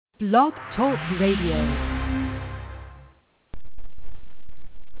Blog Talk Radio.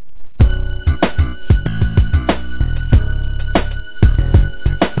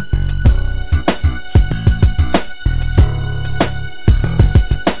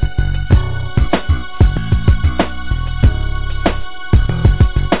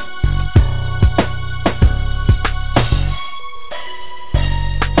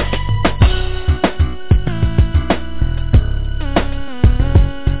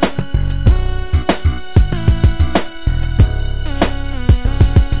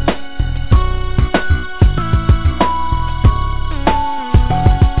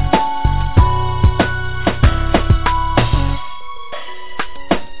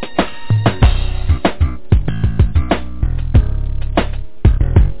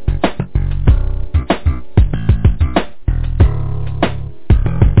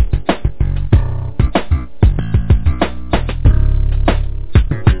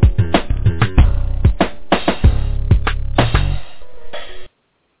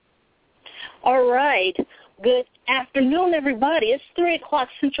 Everybody, it's 3 o'clock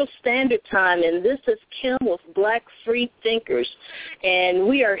Central Standard Time, and this is Kim with Black Free Thinkers, and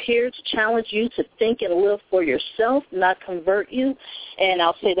we are here to challenge you to think and live for yourself, not convert you. And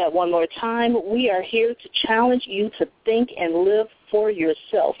I'll say that one more time. We are here to challenge you to think and live for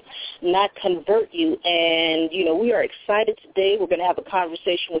yourself, not convert you. And, we are excited today. We're going to have a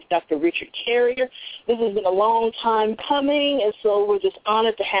conversation with Dr. Richard Carrier. This has been a long time coming, and so we're just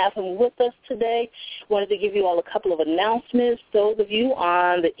honored to have him with us today. Wanted to give you all a couple of announcements. Those of you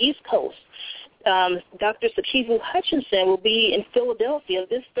on the East Coast, Dr. Sakivu Hutchinson will be in Philadelphia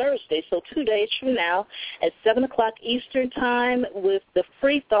this Thursday, so 2 days from now at 7 o'clock Eastern Time with the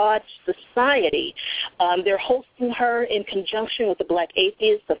Freethought Society. They're hosting her in conjunction with the Black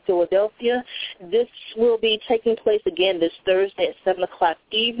Atheists of Philadelphia. This will be taking place again this Thursday at 7 o'clock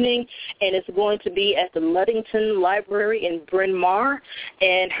evening, and it's going to be at the Ludington Library in Bryn Mawr,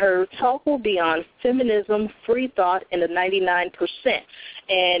 and her talk will be on feminism, free thought, and the 99%.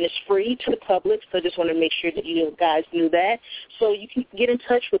 And it's free to the public, so I just wanted to make sure that you guys knew that. So you can get in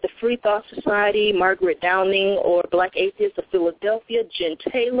touch with the Free Thought Society, Margaret Downing, or Black Atheists of Philadelphia, Jen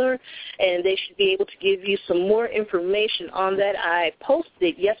Taylor, and they should be able to give you some more information on that. I posted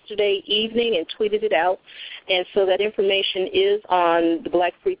it yesterday evening and tweeted it out, and so that information is on the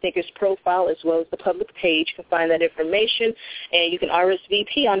Black Free Thinkers profile as well as the public page. You can find that information, and you can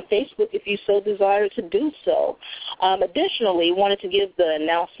RSVP on Facebook if you so desire to do so. Additionally, wanted to give the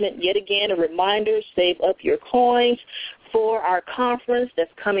announcement yet again, a reminder, save up your coins for our conference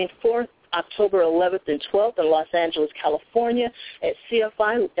that's coming forth October 11th and 12th in Los Angeles, California at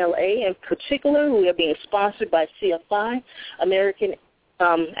CFI LA. In particular, we are being sponsored by CFI,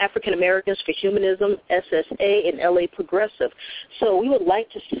 African Americans for Humanism, SSA, and LA Progressive. So we would like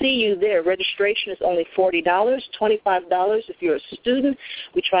to see you there. Registration is only $40, $25 if you're a student.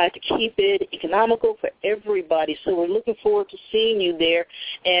 We try to keep it economical for everybody. So we're looking forward to seeing you there,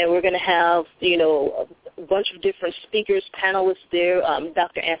 and we're going to have, a bunch of different speakers, panelists there.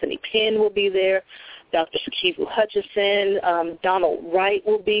 Dr. Anthony Penn will be there. Dr. Sakivu Hutchinson, Donald Wright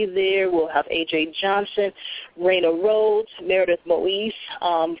will be there. We'll have A.J. Johnson, Raina Rhodes, Meredith Moise,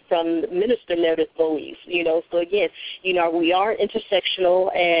 from Minister Meredith Moise. So again, we are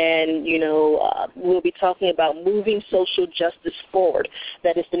intersectional, and, we'll be talking about moving social justice forward.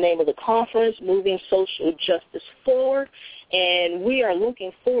 That is the name of the conference, Moving Social Justice Forward. And we are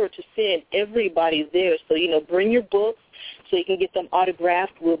looking forward to seeing everybody there. So, bring your books so you can get them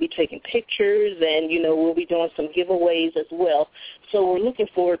autographed. We'll be taking pictures, and, we'll be doing some giveaways as well. So we're looking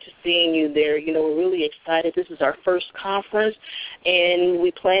forward to seeing you there. We're really excited. This is our first conference, and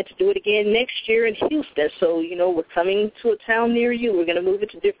we plan to do it again next year in Houston. So, we're coming to a town near you. We're going to move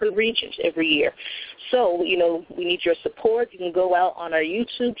it to different regions every year. So, we need your support. You can go out on our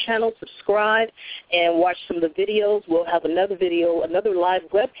YouTube channel, subscribe, and watch some of the videos. We'll have another live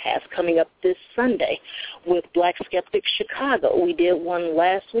webcast coming up this Sunday with Black Skeptics Chicago. We did one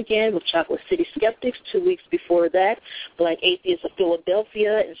last weekend with Chocolate City Skeptics, 2 weeks before that, Black Atheists of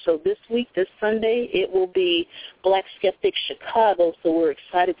Philadelphia, and so this week, this Sunday, it will be Black Skeptics Chicago, so we're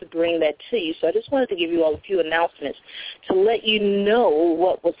excited to bring that to you. So I just wanted to give you all a few announcements to let you know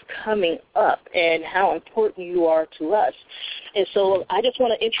what was coming up and how important you are to us. And so I just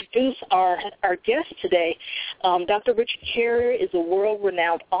want to introduce our guest today. Dr. Richard Carrier is a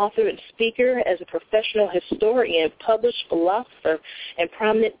world-renowned author and speaker. As a professional historian, published philosopher, and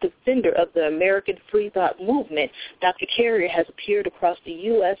prominent defender of the American free thought movement, Dr. Carrier has appeared across the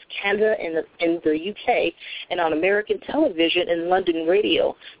U.S., Canada, and the U.K., and on American television and London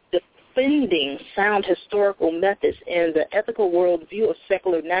radio. The defending sound historical methods and the ethical worldview of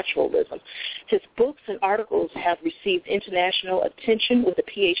secular naturalism. His books and articles have received international attention with a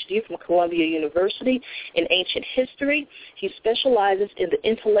Ph.D. from Columbia University in ancient history. He specializes in the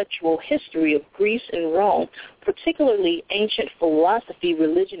intellectual history of Greece and Rome, particularly ancient philosophy,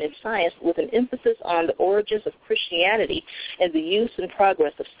 religion, and science, with an emphasis on the origins of Christianity and the use and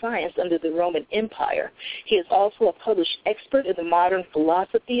progress of science under the Roman Empire. He is also a published expert in the modern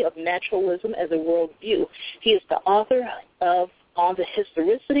philosophy of naturalism as a worldview. He is the author of On the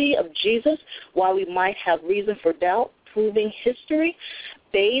Historicity of Jesus, Why We Might Have Reason for Doubt, Proving History,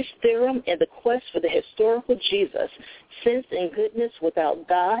 Bayes' Theorem, and the Quest for the Historical Jesus, Sense and Goodness Without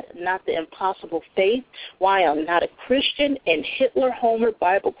God, Not the Impossible Faith, Why I'm Not a Christian, and Hitler, Homer,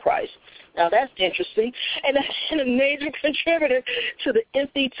 Bible, Christ. Now, that's interesting. And a major contributor to The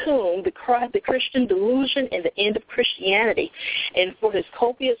Empty Tomb, the Christian Delusion, and the End of Christianity. And for his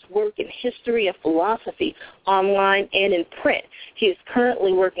copious work in history and philosophy, online and in print, he is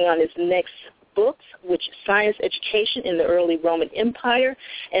currently working on his next books, which is Science Education in the Early Roman Empire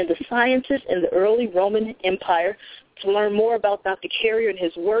and The Scientists in the Early Roman Empire. To learn more about Dr. Carrier and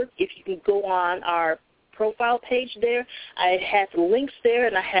his work, if you can go on our profile page there, I had links there,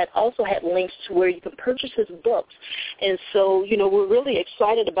 and I also had links to where you can purchase his books. And so, we're really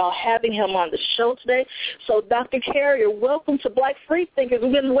excited about having him on the show today. So, Dr. Carrier, welcome to Black Freethinkers.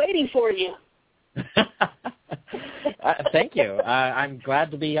 We've been waiting for you. Thank you. I'm glad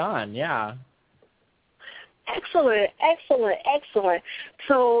to be on, yeah. Excellent.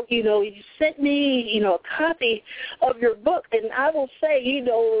 So, you sent me, a copy of your book, and I will say,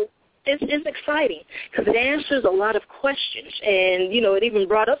 it's exciting because it answers a lot of questions. And, it even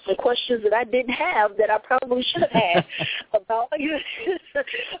brought up some questions that I didn't have that I probably should have had about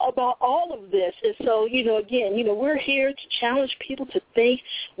all of this. And so, again, we're here to challenge people to think.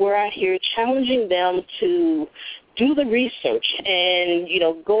 We're out here challenging them to do the research and,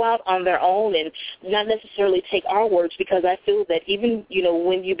 go out on their own and not necessarily take our words, because I feel that even,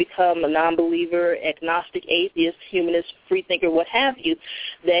 when you become a non-believer, agnostic, atheist, humanist, freethinker, what have you,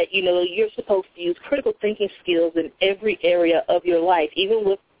 that, you're supposed to use critical thinking skills in every area of your life, even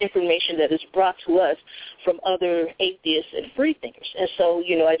with information that is brought to us from other atheists and freethinkers. And so,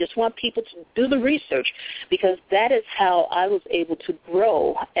 I just want people to do the research, because that is how I was able to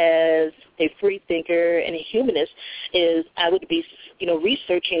grow as a freethinker and a humanist. Is I would be,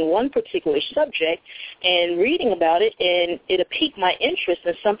 researching one particular subject and reading about it, and it piqued my interest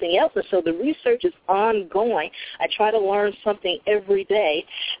in something else. And so the research is ongoing. I try to learn something every day.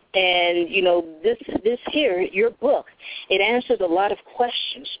 And, this here, your book, it answers a lot of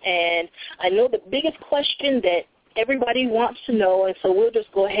questions. And I know the biggest question that everybody wants to know, and so we'll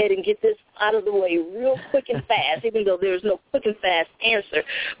just go ahead and get this out of the way real quick and fast, even though there's no quick and fast answer.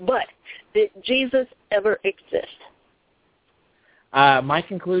 But did Jesus ever exist? My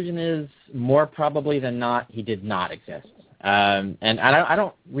conclusion is more probably than not, he did not exist. And I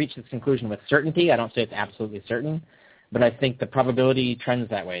don't reach this conclusion with certainty. I don't say it's absolutely certain, but I think the probability trends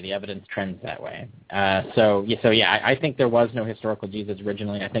that way. The evidence trends that way. I think there was no historical Jesus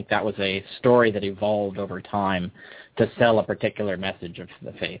originally. I think that was a story that evolved over time to sell a particular message of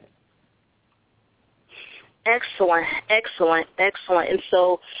the faith. Excellent. And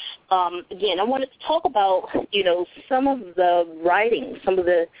so, again, I wanted to talk about, some of the writings, some of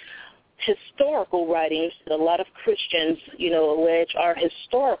the historical writings that a lot of Christians, allege are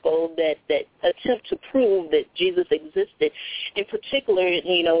historical, that attempt to prove that Jesus existed. In particular,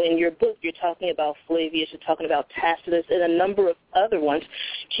 in your book, you're talking about Flavius, you're talking about Tacitus, and a number of other ones.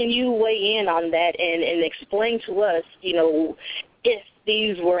 Can you weigh in on that and explain to us, if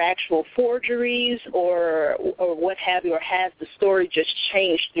these were actual forgeries or what have you, or has the story just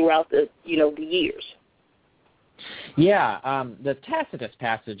changed throughout the years? Yeah, the Tacitus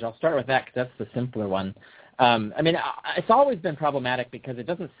passage, I'll start with that because that's the simpler one. It's always been problematic because it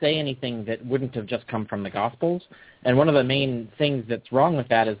doesn't say anything that wouldn't have just come from the Gospels. And one of the main things that's wrong with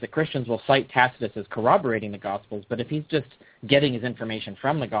that is that Christians will cite Tacitus as corroborating the Gospels, but if he's just getting his information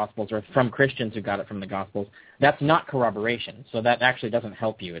from the Gospels or from Christians who got it from the Gospels, that's not corroboration. So that actually doesn't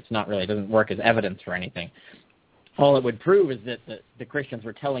help you. It doesn't work as evidence for anything. All it would prove is that the Christians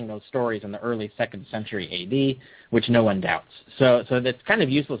were telling those stories in the early 2nd century A.D., which no one doubts. So that's kind of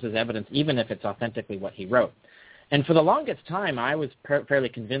useless as evidence, even if it's authentically what he wrote. And for the longest time, I was fairly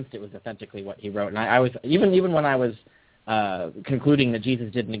convinced it was authentically what he wrote. And I was even when I was concluding that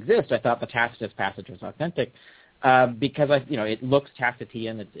Jesus didn't exist, I thought the Tacitus passage was authentic because it looks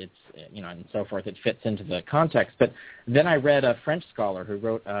Tacitian, it's and so forth. It fits into the context. But then I read a French scholar who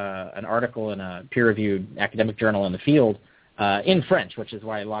wrote an article in a peer-reviewed academic journal in the field in French, which is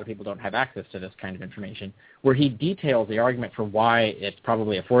why a lot of people don't have access to this kind of information, where he details the argument for why it's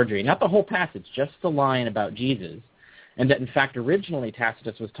probably a forgery. Not the whole passage, just the line about Jesus. And that, in fact, originally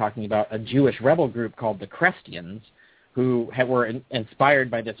Tacitus was talking about a Jewish rebel group called the Christians, who were inspired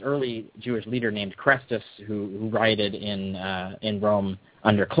by this early Jewish leader named Chrestus, who rioted in Rome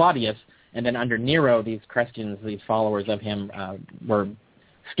under Claudius. And then under Nero, these Christians, these followers of him, were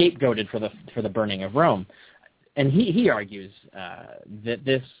scapegoated for the burning of Rome. And he argues that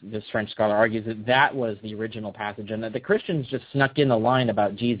this French scholar argues that was the original passage, and that the Christians just snuck in a line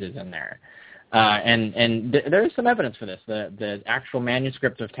about Jesus in there. And there is some evidence for this. The actual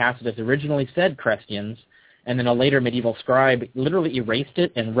manuscript of Tacitus originally said Christians, and then a later medieval scribe literally erased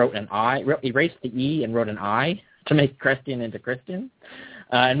it and wrote an I, erased the E and wrote an I to make Christian into Christian.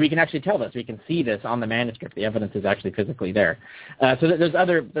 And we can actually tell this. We can see this on the manuscript. The evidence is actually physically there. So there's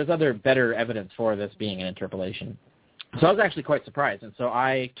other better evidence for this being an interpolation. So I was actually quite surprised. And so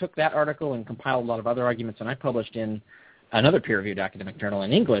I took that article and compiled a lot of other arguments, and I published in another peer-reviewed academic journal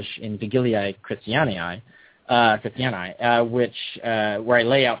in English, in Vigiliae Christianae, where I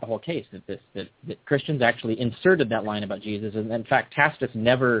lay out the whole case that Christians actually inserted that line about Jesus, and in fact Tacitus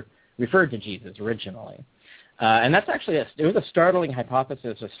never referred to Jesus originally. And that's actually it was a startling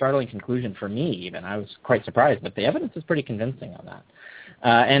hypothesis, a startling conclusion for me even. I was quite surprised, but the evidence is pretty convincing on that.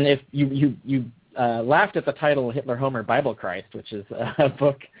 And if you laughed at the title Hitler, Homer, Bible Christ, which is a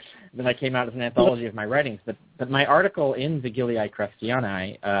book that I came out as an anthology of my writings, but my article in Vigiliae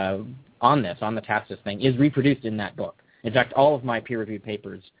Christianae on the Tacitus thing is reproduced in that book. In fact, all of my peer-reviewed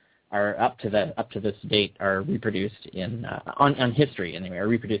papers are up to this date are reproduced on history anyway, are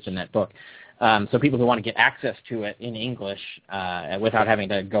reproduced in that book. So people who want to get access to it in English without having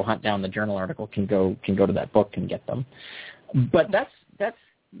to go hunt down the journal article can go to that book and get them. But that's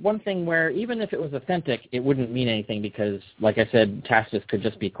one thing where even if it was authentic, it wouldn't mean anything because, like I said, Tacitus could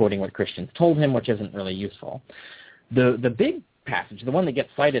just be quoting what Christians told him, which isn't really useful. The big passage, the one that gets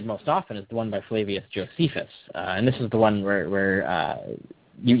cited most often, is the one by Flavius Josephus, and this is the one where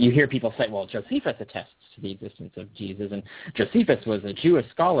you hear people say, well, Josephus attests to the existence of Jesus, and Josephus was a Jewish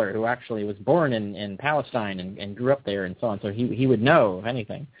scholar who actually was born in Palestine and grew up there and so on, so he would know, if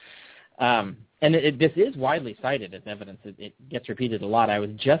anything. And this is widely cited as evidence. It gets repeated a lot. I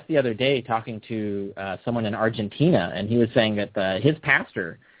was just the other day talking to someone in Argentina, and he was saying that his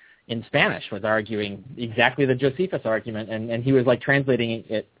pastor in Spanish was arguing exactly the Josephus argument, and he was like translating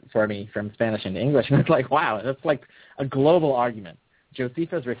it for me from Spanish into English, and it's like, wow, that's like a global argument.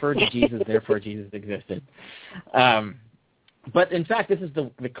 Josephus referred to Jesus, therefore Jesus existed. But in fact, this is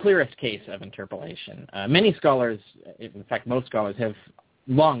the clearest case of interpolation. Many scholars, in fact most scholars, have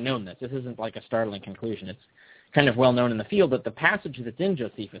long known this. This isn't like a startling conclusion. It's kind of well known in the field that the passage that's in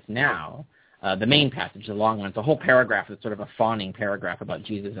Josephus now, the main passage, the long one, it's a whole paragraph that's sort of a fawning paragraph about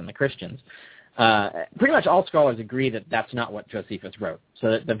Jesus and the Christians. Pretty much all scholars agree that that's not what Josephus wrote.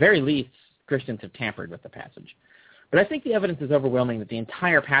 So at the very least, Christians have tampered with the passage. But I think the evidence is overwhelming that the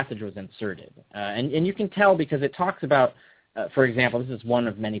entire passage was inserted. And you can tell because it talks about, for example, this is one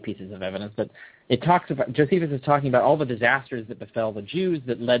of many pieces of evidence, but it talks about, Josephus is talking about all the disasters that befell the Jews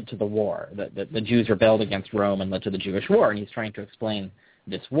that led to the war, that the Jews rebelled against Rome and led to the Jewish war, and he's trying to explain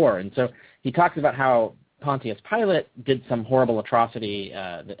this war. And so he talks about how Pontius Pilate did some horrible atrocity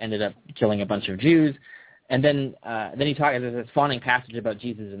that ended up killing a bunch of Jews, and then he talks, there's this fawning passage about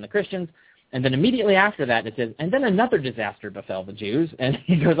Jesus and the Christians, and then immediately after that it says, and then another disaster befell the Jews, and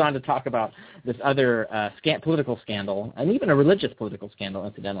he goes on to talk about this other political scandal, and even a religious political scandal,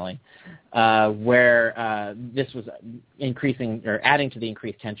 incidentally, where this was increasing or adding to the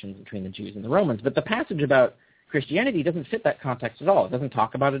increased tensions between the Jews and the Romans. But the passage about Christianity doesn't fit that context at all. It doesn't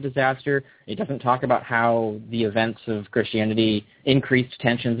talk about a disaster. It doesn't talk about how the events of Christianity increased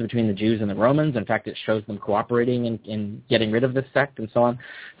tensions between the Jews and the Romans. In fact, it shows them cooperating in getting rid of this sect and so on.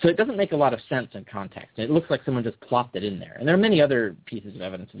 So it doesn't make a lot of sense in context. It looks like someone just plopped it in there. And there are many other pieces of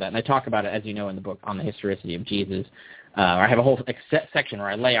evidence of that. And I talk about it, as you know, in the book on the historicity of Jesus. I have a whole section where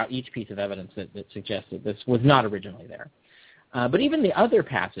I lay out each piece of evidence that suggests that this was not originally there. But even the other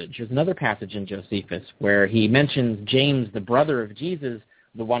passage, there's another passage in Josephus where he mentions James, the brother of Jesus,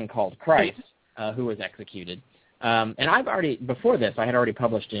 the one called Christ, who was executed. And before this, I had already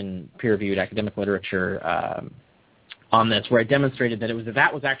published in peer-reviewed academic literature on this, where I demonstrated that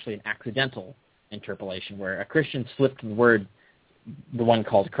that was actually an accidental interpolation, where a Christian slipped the word, the one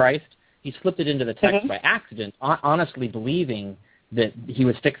called Christ. He slipped it into the text by accident, honestly believing that he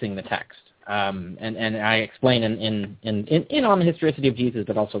was fixing the text. And I explain in on the Historicity of Jesus,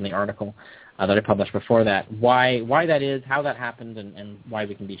 but also in the article that I published before that, why that is, how that happened, and why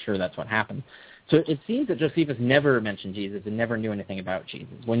we can be sure that's what happened. So it seems that Josephus never mentioned Jesus and never knew anything about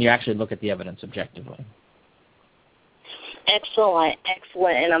Jesus when you actually look at the evidence objectively. Excellent,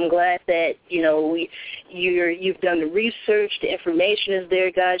 excellent, and I'm glad that you've done the research. The information is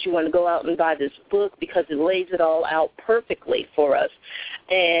there, guys. You want to go out and buy this book because it lays it all out perfectly for us.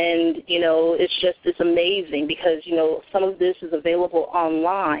 And it's amazing because some of this is available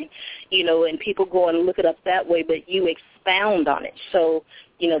online, and people go and look it up that way, but you expound on it. So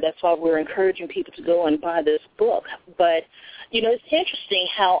that's why we're encouraging people to go and buy this book. But it's interesting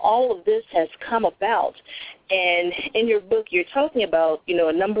how all of this has come about. And in your book, you're talking about,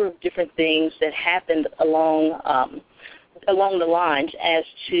 a number of different things that happened along the lines as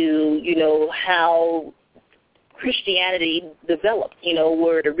to, how Christianity developed,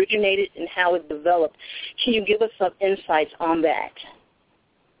 where it originated and how it developed. Can you give us some insights on that?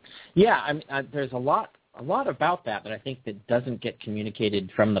 Yeah, I mean, there's a lot about that I think that doesn't get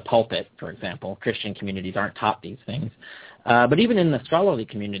communicated from the pulpit, for example. Christian communities aren't taught these things. But even in the scholarly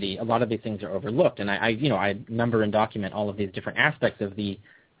community, a lot of these things are overlooked. And I number and document all of these different aspects of the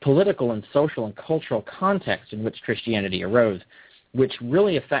political and social and cultural context in which Christianity arose, which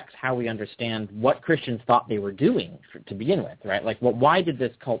really affects how we understand what Christians thought they were doing to begin with, right? Like, why did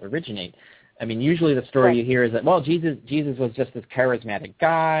this cult originate? I mean, usually the story you hear is that, well, Jesus was just this charismatic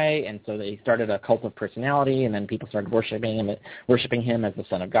guy, and so they started a cult of personality, and then people started worshiping him as the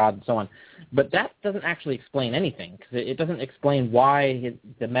Son of God, and so on. But that doesn't actually explain anything, because it doesn't explain why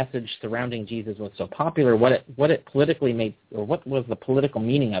the message surrounding Jesus was so popular, what it politically made, or what was the political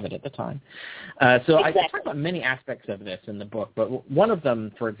meaning of it at the time. So exactly. I talk about many aspects of this in the book, but one of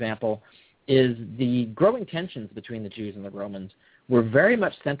them, for example, is the growing tensions between the Jews and the Romans were very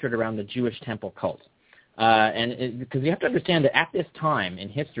much centered around the Jewish temple cult. Because you have to understand that at this time in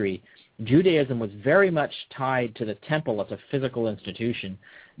history, Judaism was very much tied to the temple as a physical institution.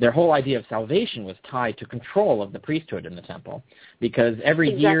 Their whole idea of salvation was tied to control of the priesthood in the temple. Because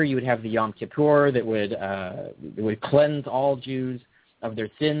every year you would have the Yom Kippur that would cleanse all Jews of their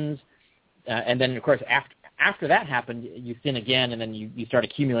sins. And then, of course, after that happened, you sin again, and then you start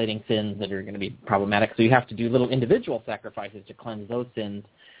accumulating sins that are going to be problematic. So you have to do little individual sacrifices to cleanse those sins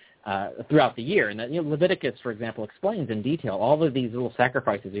throughout the year. And Leviticus, for example, explains in detail all of these little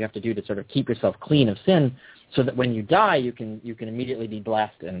sacrifices you have to do to sort of keep yourself clean of sin, so that when you die, you can immediately be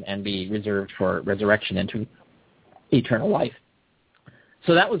blessed and be reserved for resurrection into eternal life.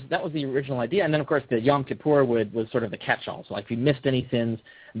 So that was the original idea. And then, of course, the Yom Kippur was sort of the catch-all. So, like, if you missed any sins,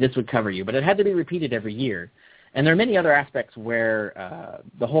 this would cover you. But it had to be repeated every year. And there are many other aspects where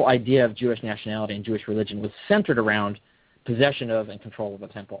the whole idea of Jewish nationality and Jewish religion was centered around possession of and control of the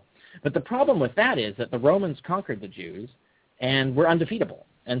temple. But the problem with that is that the Romans conquered the Jews and were undefeatable.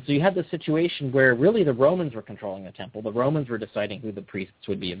 And so you had this situation where really the Romans were controlling the temple. The Romans were deciding who the priests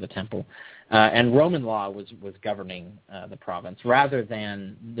would be of the temple. And Roman law was governing the province rather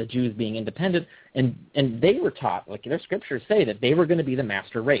than the Jews being independent. And they were taught, like their scriptures say, that they were going to be the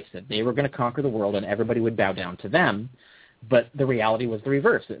master race, that they were going to conquer the world and everybody would bow down to them. But the reality was the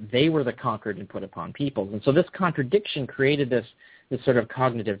reverse, that they were the conquered and put upon peoples. And so this contradiction created this sort of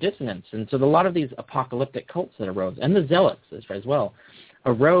cognitive dissonance. And so a lot of these apocalyptic cults that arose, and the Zealots as well,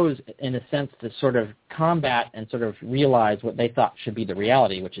 arose in a sense to sort of combat and sort of realize what they thought should be the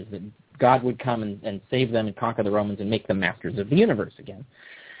reality, which is that God would come and save them and conquer the Romans and make them masters of the universe again.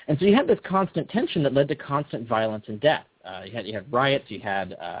 And so you had this constant tension that led to constant violence and death. You had riots. You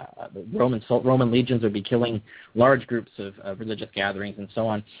had Roman legions would be killing large groups of religious gatherings and so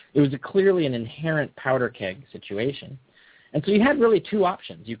on. It was clearly an inherent powder keg situation. And so you had really two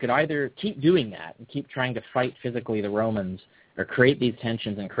options. You could either keep doing that and keep trying to fight physically the Romans, or create these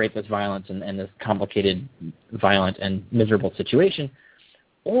tensions and create this violence and this complicated, violent, and miserable situation,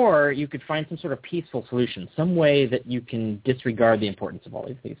 or you could find some sort of peaceful solution, some way that you can disregard the importance of all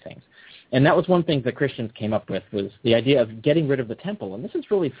of these things. And that was one thing that Christians came up with, was the idea of getting rid of the temple. And this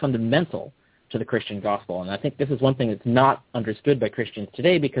is really fundamental to the Christian gospel. And I think this is one thing that's not understood by Christians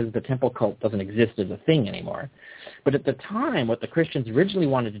today, because the temple cult doesn't exist as a thing anymore. But at the time, what the Christians originally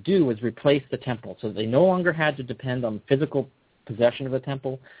wanted to do was replace the temple so that they no longer had to depend on physical possession of the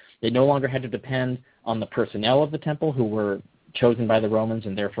temple. They no longer had to depend on the personnel of the temple, who were chosen by the Romans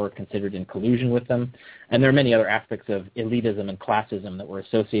and therefore considered in collusion with them. And there are many other aspects of elitism and classism that were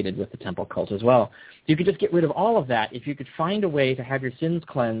associated with the temple cult as well. So you could just get rid of all of that if you could find a way to have your sins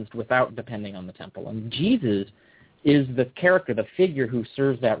cleansed without depending on the temple. And Jesus is the character, the figure who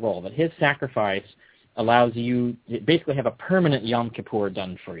serves that role, that his sacrifice allows you to basically have a permanent Yom Kippur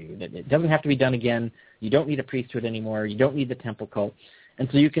done for you. That it doesn't have to be done again. You don't need a priesthood anymore. You don't need the temple cult. And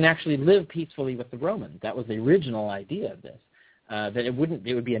so you can actually live peacefully with the Romans. That was the original idea of this, that it would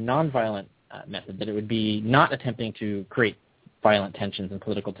be a nonviolent method, that it would be not attempting to create violent tensions and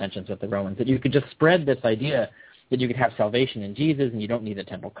political tensions with the Romans, that you could just spread this idea that you could have salvation in Jesus and you don't need a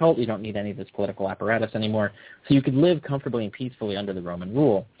temple cult, you don't need any of this political apparatus anymore, so you could live comfortably and peacefully under the Roman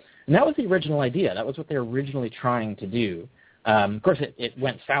rule. And that was the original idea. That was what they were originally trying to do. Of course, it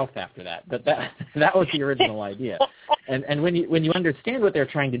went south after that, but that was the original idea. And when you understand what they're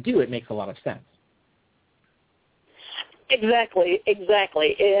trying to do, it makes a lot of sense. Exactly.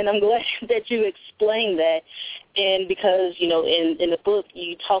 And I'm glad that you explained that. And because, in the book,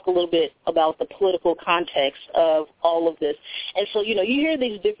 you talk a little bit about the political context of all of this. And so, you hear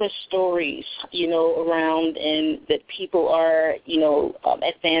these different stories, around and that people are,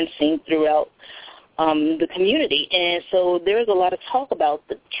 advancing throughout the community. And so there's a lot of talk about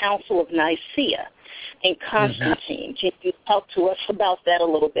the Council of Nicaea and Constantine. Can you talk to us about that a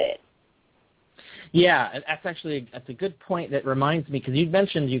little bit? Yeah, that's a good point. That reminds me, because you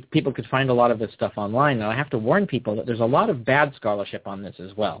mentioned people could find a lot of this stuff online, and I have to warn people that there's a lot of bad scholarship on this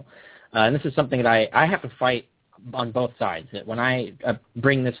as well. And this is something that I have to fight on both sides. That when I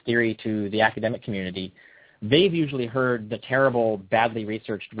bring this theory to the academic community, they've usually heard the terrible, badly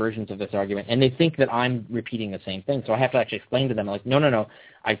researched versions of this argument, and they think that I'm repeating the same thing. So I have to actually explain to them, like, no.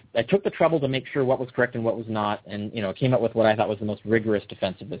 I took the trouble to make sure what was correct and what was not, and came up with what I thought was the most rigorous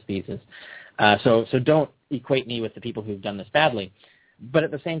defense of this thesis. So don't equate me with the people who've done this badly. But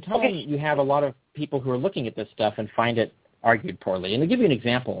at the same time, you have a lot of people who are looking at this stuff and find it argued poorly. And to give you an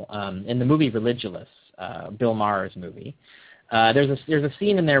example, in the movie Religulous, Bill Maher's movie, there's a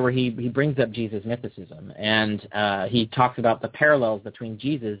scene in there where he brings up Jesus' mythicism, and he talks about the parallels between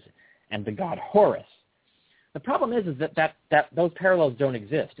Jesus and the god Horus. The problem is that those parallels don't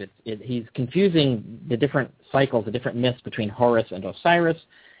exist. He's confusing the different cycles, the different myths between Horus and Osiris,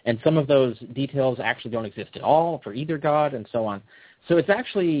 and some of those details actually don't exist at all for either god, and so on. So it's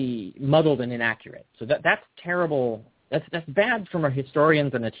actually muddled and inaccurate. So that's terrible. That's bad from a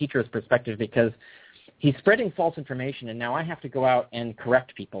historian's and a teacher's perspective, because he's spreading false information, and now I have to go out and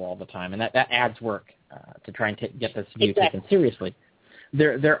correct people all the time, and that adds work to try and get this view taken seriously.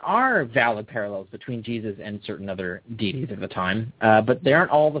 There are valid parallels between Jesus and certain other deities of the time, but they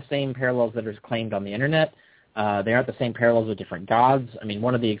aren't all the same parallels that are claimed on the Internet. They aren't the same parallels with different gods. I mean,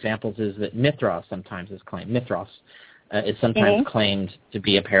 one of the examples is that Mithras sometimes is claimed. Mithras is sometimes claimed to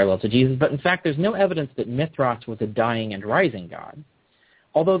be a parallel to Jesus, but in fact there's no evidence that Mithras was a dying and rising god.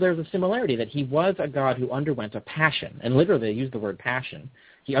 Although there's a similarity that he was a god who underwent a passion, and literally they use the word passion.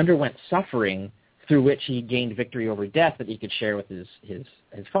 He underwent suffering through which he gained victory over death that he could share with his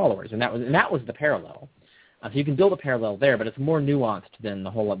followers, and that was the parallel. So you can build a parallel there, but it's more nuanced than the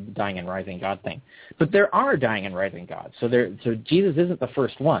whole dying and rising God thing. But there are dying and rising gods. So Jesus isn't the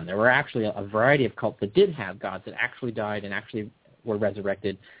first one. There were actually a variety of cults that did have gods that actually died and actually were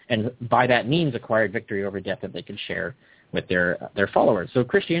resurrected, and by that means acquired victory over death that they could share with their followers. So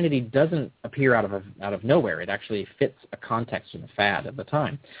Christianity doesn't appear out of nowhere. It actually fits a context and a fad of the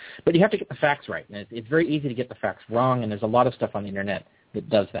time. But you have to get the facts right, and it's very easy to get the facts wrong, and there's a lot of stuff on the Internet that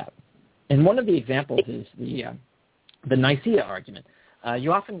does that. And one of the examples is the Nicaea argument.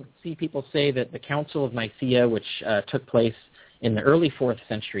 You often see people say that the Council of Nicaea, which took place in the early 4th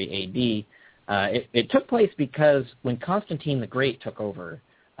century A.D., it took place because when Constantine the Great took over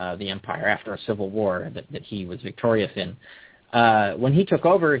the empire after a civil war that he was victorious in, when he took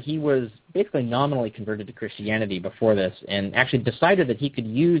over, he was basically nominally converted to Christianity before this, and actually decided that he could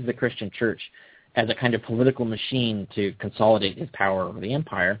use the Christian church as a kind of political machine to consolidate his power over the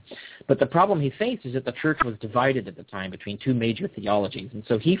empire. But the problem he faced is that the church was divided at the time between two major theologies. And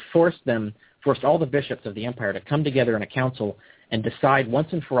so he forced all the bishops of the empire to come together in a council and decide once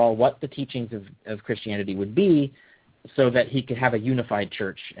and for all what the teachings of Christianity would be, so that he could have a unified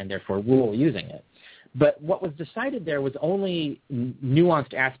church and therefore rule using it. But what was decided there was only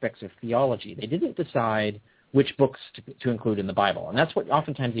nuanced aspects of theology. They didn't decide which books to include in the Bible. And that's what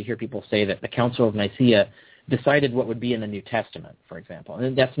oftentimes you hear people say, that the Council of Nicaea decided what would be in the New Testament, for example.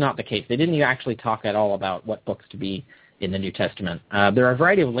 And that's not the case. They didn't actually talk at all about what books to be in the New Testament. There are a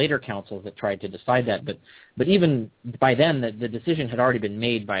variety of later councils that tried to decide that, but even by then the decision had already been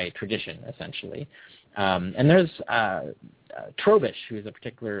made by tradition, essentially. And there's Trobish, who is a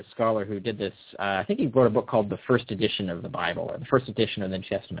particular scholar who did this. I think he wrote a book called The First Edition of the Bible, or The First Edition of the New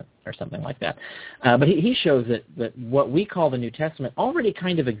Testament, or something like that. But he shows that what we call the New Testament already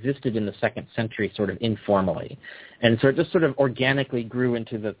kind of existed in the 2nd century sort of informally. And so it just sort of organically grew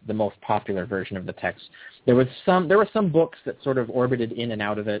into the most popular version of the text. There were some books that sort of orbited in and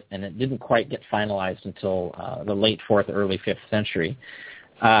out of it, and it didn't quite get finalized until the late 4th, early 5th century.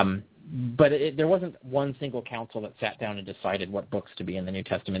 But there wasn't one single council that sat down and decided what books to be in the New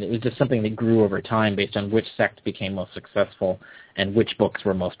Testament. It was just something that grew over time based on which sect became most successful and which books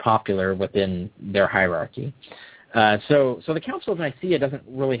were most popular within their hierarchy. So the Council of Nicaea doesn't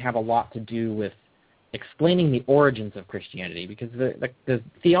really have a lot to do with explaining the origins of Christianity, because the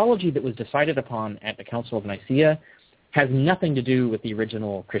theology that was decided upon at the Council of Nicaea has nothing to do with the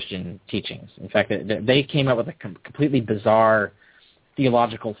original Christian teachings. In fact, they came up with a completely bizarre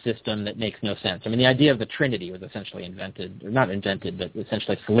theological system that makes no sense. I mean, the idea of the Trinity was essentially invented, or not invented, but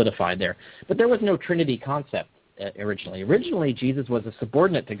essentially solidified there. But there was no Trinity concept originally. Originally, Jesus was a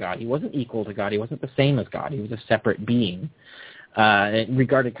subordinate to God. He wasn't equal to God. He wasn't the same as God. He was a separate being,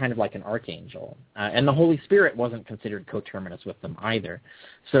 regarded kind of like an archangel. And the Holy Spirit wasn't considered coterminous with them either.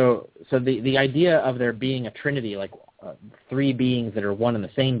 So the idea of there being a Trinity, like three beings that are one and the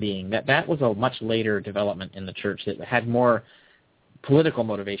same being, that was a much later development in the church that had more political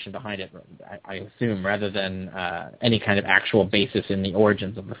motivation behind it, I assume, rather than any kind of actual basis in the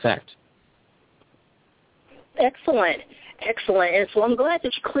origins of the sect. Excellent. And so I'm glad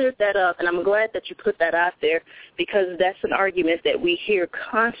that you cleared that up, and I'm glad that you put that out there, because that's an argument that we hear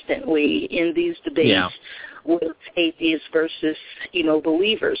constantly in these debates with atheists versus,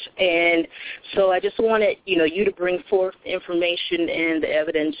 believers. And so I just wanted, you to bring forth information and the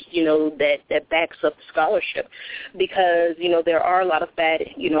evidence, that backs up the scholarship, because, there are a lot of bad,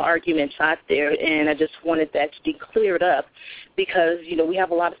 arguments out there, and I just wanted that to be cleared up, because, we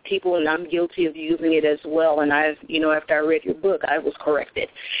have a lot of people, and I'm guilty of using it as well, and I've, after I read your book, I was corrected.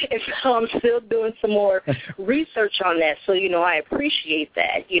 And so I'm still doing some more research on that, so, I appreciate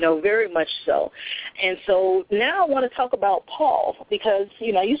that, very much so. And so now I want to talk about Paul, because,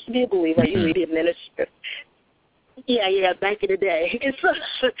 I used to be a believer. I used to be a minister. Yeah, back in the day. And so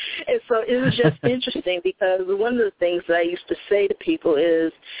it was just interesting, because one of the things that I used to say to people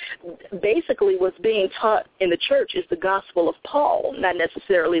is basically what's being taught in the church is the gospel of Paul, not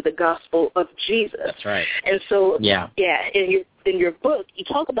necessarily the gospel of Jesus. That's right. And so, in your book, you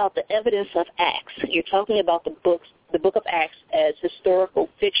talk about the evidence of Acts. You're talking about the book of Acts as historical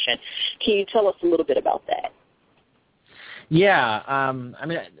fiction. Can you tell us a little bit about that? Yeah, I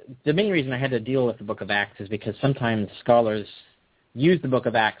mean, the main reason I had to deal with the Book of Acts is because sometimes scholars use the Book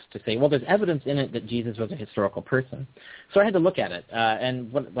of Acts to say, well, there's evidence in it that Jesus was a historical person. So I had to look at it,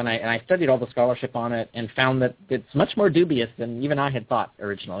 and when I studied all the scholarship on it and found that it's much more dubious than even I had thought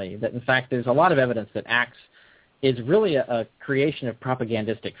originally, that in fact there's a lot of evidence that Acts is really a creation of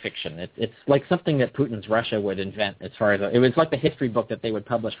propagandistic fiction. It's like something that Putin's Russia would invent, as far as it was like the history book that they would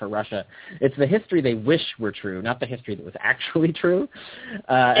publish for Russia. It's the history they wish were true, not the history that was actually true.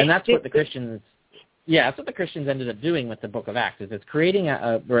 And that's what the Christians, that's what the Christians ended up doing with the Book of Acts, is it's creating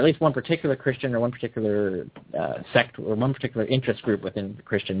or at least one particular Christian or one particular sect or one particular interest group within the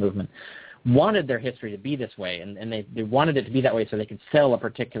Christian movement wanted their history to be this way, and they wanted it to be that way so they could sell a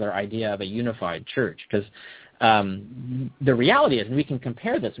particular idea of a unified church, because the reality is, and we can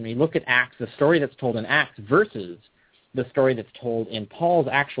compare this when we look at Acts, the story that's told in Acts versus the story that's told in Paul's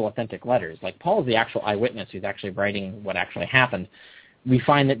actual authentic letters. Like Paul's the actual eyewitness who's actually writing what actually happened. We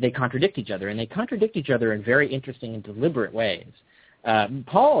find that they contradict each other, and they contradict each other in very interesting and deliberate ways.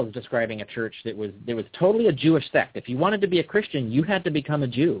 Paul is describing a church that was totally a Jewish sect. If you wanted to be a Christian, you had to become a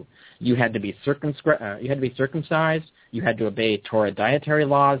Jew. You had to be circumcised. You had to obey Torah dietary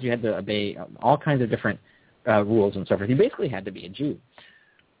laws. You had to obey all kinds of different rules and so forth. You basically had to be a Jew.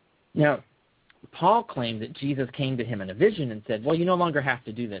 Now, Paul claimed that Jesus came to him in a vision and said, well, you no longer have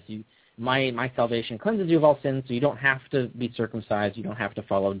to do this. My salvation cleanses you of all sins, so you don't have to be circumcised. You don't have to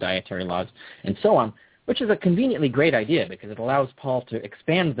follow dietary laws and so on, which is a conveniently great idea, because it allows Paul to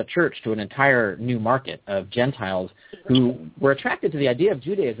expand the church to an entire new market of Gentiles who were attracted to the idea of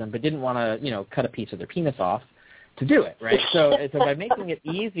Judaism but didn't want to, cut a piece of their penis off to do it, right? So by making it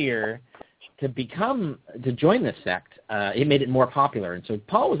easier to join this sect, it made it more popular. And so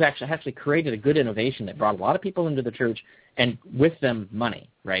Paul was actually created a good innovation that brought a lot of people into the church, and with them money,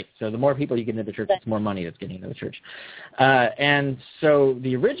 right? So the more people you get into the church, it's more money that's getting into the church. And so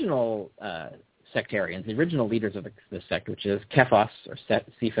the original sectarians, the original leaders of the sect, which is Cephas or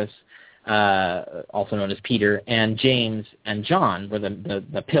Cephas, also known as Peter, and James and John were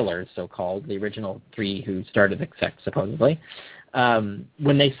the pillars, so-called, the original three who started the sect, supposedly.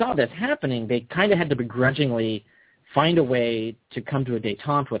 When they saw this happening, they kind of had to begrudgingly find a way to come to a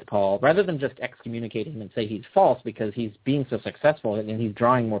détente with Paul, rather than just excommunicate him and say he's false because he's being so successful and he's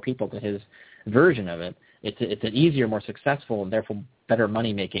drawing more people to his version of it. It's an easier, more successful, and therefore better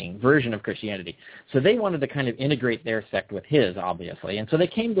money-making version of Christianity. So they wanted to kind of integrate their sect with his, obviously. And so they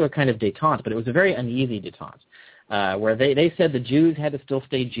came to a kind of détente, but it was a very uneasy détente. where they said the Jews had to still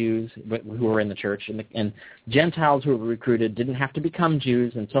stay Jews who were in the church, and Gentiles who were recruited didn't have to become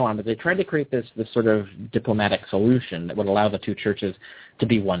Jews and so on. But they tried to create this sort of diplomatic solution that would allow the two churches to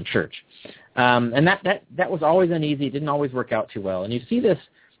be one church. And that was always uneasy. It didn't always work out too well. And you see this,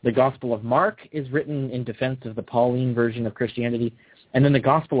 the Gospel of Mark is written in defense of the Pauline version of Christianity. And then the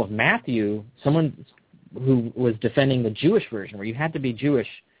Gospel of Matthew, someone who was defending the Jewish version, where you had to be Jewish,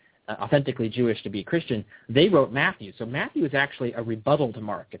 authentically Jewish to be Christian, they wrote Matthew. So Matthew is actually a rebuttal to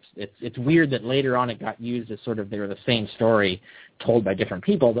Mark. It's weird that later on it got used as sort of they were the same story told by different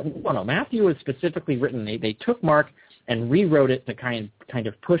people. But no, Matthew was specifically written. They took Mark and rewrote it to kind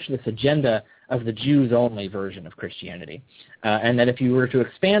of push this agenda of the Jews-only version of Christianity. And that if you were to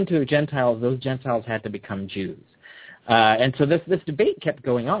expand to Gentiles, those Gentiles had to become Jews. And so this debate kept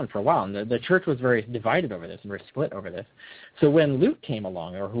going on for a while, and the church was very divided over this and very split over this. So when Luke came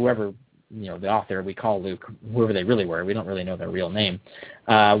along, or whoever, the author we call Luke, whoever they really were, we don't really know their real name,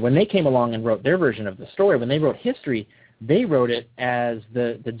 when they came along and wrote their version of the story, when they wrote history, they wrote it as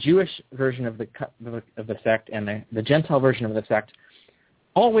the Jewish version of the sect and the Gentile version of the sect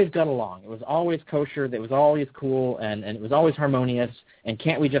always got along. It was always kosher, it was always cool, and it was always harmonious, and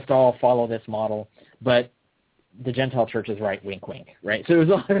can't we just all follow this model? But the Gentile church is right, wink, wink, right? So it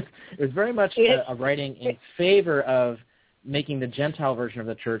was very much a writing in favor of making the Gentile version of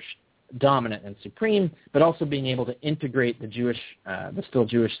the church dominant and supreme, but also being able to integrate the still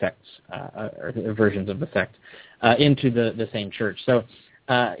Jewish sects, or the versions of the sect, into the same church. So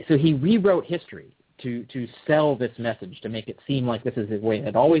he rewrote history to sell this message, to make it seem like this is the way it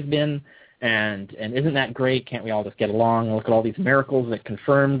had always been, and isn't that great? Can't we all just get along and look at all these miracles that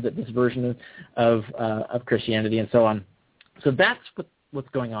confirmed that this version of Christianity and so on? So that's what's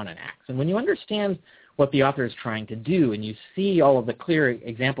going on in Acts. And when you understand what the author is trying to do, and you see all of the clear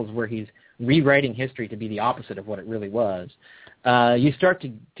examples where he's rewriting history to be the opposite of what it really was, you start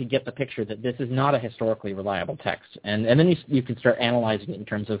to get the picture that this is not a historically reliable text. And then you can start analyzing it in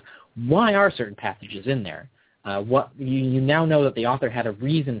terms of why are certain passages in there. You now know that the author had a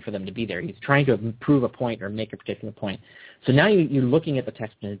reason for them to be there. He's trying to prove a point or make a particular point. So now you're looking at the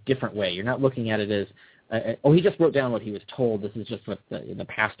text in a different way. You're not looking at it as, he just wrote down what he was told. This is just what the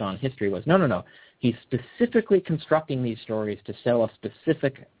passed on history was. No. He's specifically constructing these stories to sell a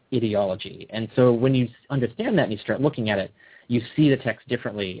specific ideology. And so when you understand that and you start looking at it, you see the text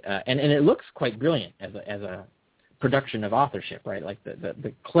differently. And it looks quite brilliant as a production of authorship, right? Like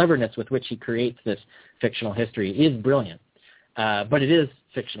the cleverness with which he creates this fictional history is brilliant, but it is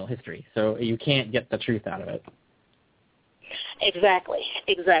fictional history, so you can't get the truth out of it. Exactly.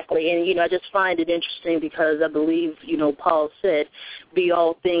 And, I just find it interesting because I believe, Paul said, be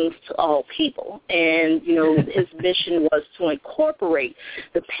all things to all people. And, his mission was to incorporate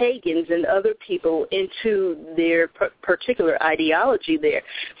the pagans and other people into their particular ideology there.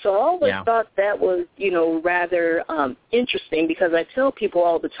 So I always thought that was, rather interesting because I tell people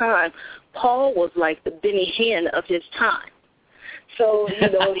all the time, Paul was like the Benny Hinn of his time. So,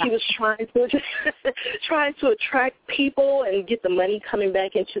 he was trying to attract people and get the money coming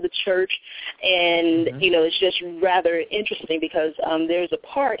back into the church. And, it's just rather interesting because there's a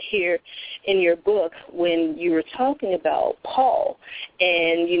part here in your book when you were talking about Paul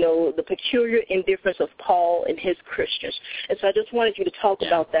and, the peculiar indifference of Paul and his Christians. And so I just wanted you to talk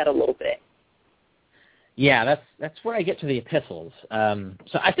about that a little bit. Yeah, that's where I get to the epistles.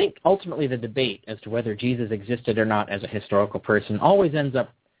 So I think ultimately the debate as to whether Jesus existed or not as a historical person always ends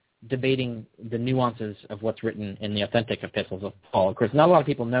up debating the nuances of what's written in the authentic epistles of Paul. Of course, not a lot of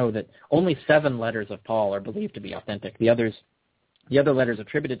people know that only 7 letters of Paul are believed to be authentic. The other letters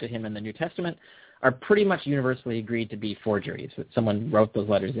attributed to him in the New Testament are pretty much universally agreed to be forgeries, that someone wrote those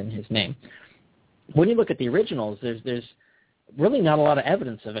letters in his name. When you look at the originals, there's really not a lot of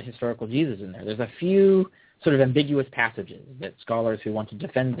evidence of a historical Jesus in there. There's a few sort of ambiguous passages that scholars who want to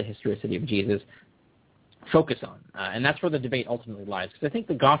defend the historicity of Jesus focus on. And that's where the debate ultimately lies. Because I think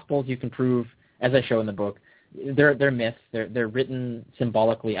the Gospels you can prove, as I show in the book, they're myths. They're written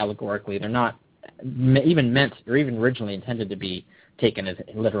symbolically, allegorically. They're not even meant or even originally intended to be taken as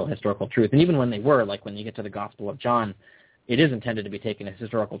literal historical truth. And even when they were, like when you get to the Gospel of John, it is intended to be taken as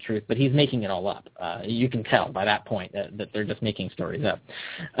historical truth, but he's making it all up. You can tell by that point that they're just making stories up.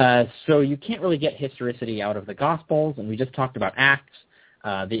 So you can't really get historicity out of the Gospels, and we just talked about Acts.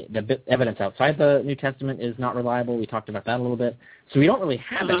 The evidence outside the New Testament is not reliable. We talked about that a little bit. So we don't really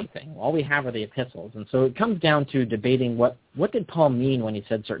have anything. All we have are the epistles. And so it comes down to debating what did Paul mean when he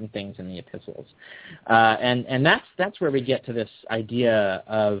said certain things in the epistles. And that's where we get to this idea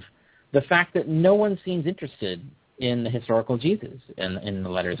of the fact that no one seems interested in the historical Jesus in the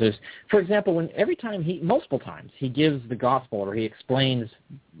letters. There's, for example, multiple times he gives the gospel, or he explains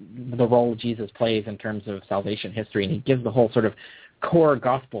the role Jesus plays in terms of salvation history, and he gives the whole sort of core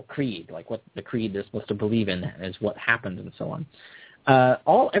gospel creed, like what the creed they're supposed to believe in is what happened and so on.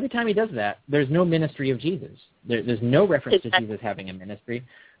 Every time he does that, there's no ministry of Jesus. There's no reference to Jesus having a ministry.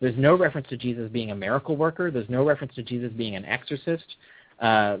 There's no reference to Jesus being a miracle worker. There's no reference to Jesus being an exorcist.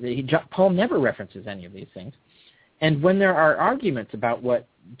 Paul never references any of these things. And when there are arguments about what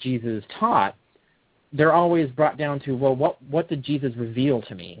Jesus taught, they're always brought down to, well, what did Jesus reveal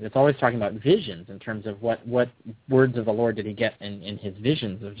to me? It's always talking about visions in terms of what words of the Lord did he get in his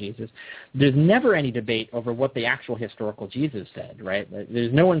visions of Jesus. There's never any debate over what the actual historical Jesus said, right?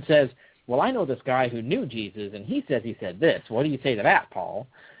 There's no one says, well, I know this guy who knew Jesus, and he says he said this. What do you say to that, Paul?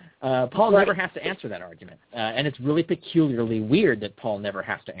 Paul never has to answer that argument, and it's really peculiarly weird that Paul never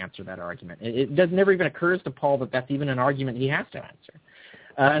has to answer that argument. It never even occurs to Paul that that's even an argument he has to answer.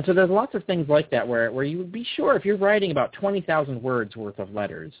 And so there's lots of things like that where you would be sure if you're writing about 20,000 words worth of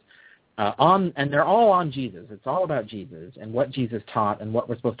letters, and they're all on Jesus. It's all about Jesus and what Jesus taught and what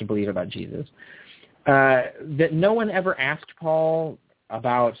we're supposed to believe about Jesus. That no one ever asked Paul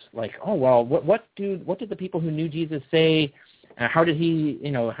about, like, oh well, what did the people who knew Jesus say? How did he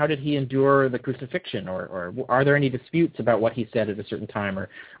endure the crucifixion, or are there any disputes about what he said at a certain time, or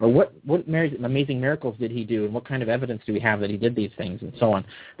what amazing miracles did he do, and what kind of evidence do we have that he did these things, and so on?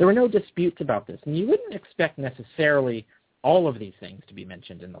 There were no disputes about this, and you wouldn't expect necessarily all of these things to be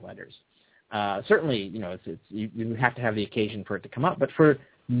mentioned in the letters. Certainly, you have to have the occasion for it to come up, but for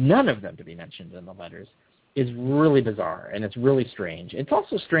none of them to be mentioned in the letters is really bizarre, and it's really strange. It's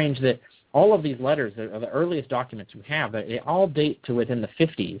also strange that all of these letters are the earliest documents we have. They all date to within the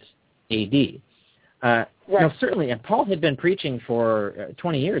 50s A.D. Right. Now, certainly, and Paul had been preaching for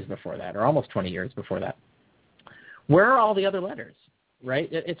 20 years before that, or almost 20 years before that. Where are all the other letters, right?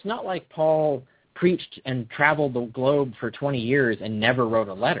 It's not like Paul preached and traveled the globe for 20 years and never wrote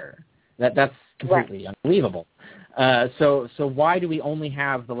a letter. That's completely unbelievable. So why do we only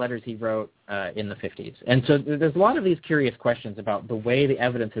have the letters he wrote in the 50s? And so there's a lot of these curious questions about the way the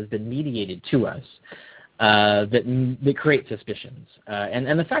evidence has been mediated to us that create suspicions.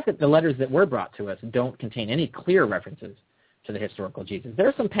 And the fact that the letters that were brought to us don't contain any clear references to the historical Jesus. There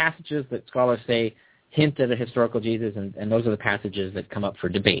are some passages that scholars say hint at a historical Jesus, and those are the passages that come up for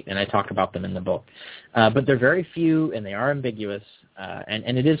debate, and I talk about them in the book. But they're very few, and they are ambiguous,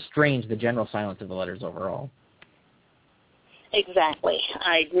 and it is strange, the general silence of the letters overall. Exactly.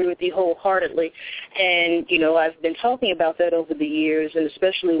 I agree with you wholeheartedly. And, I've been talking about that over the years, and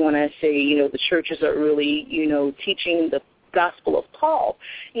especially when I say, the churches are really, teaching the gospel of Paul,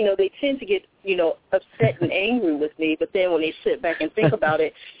 they tend to get, upset and angry with me, but then when they sit back and think about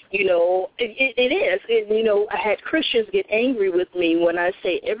it, it is. I had Christians get angry with me when I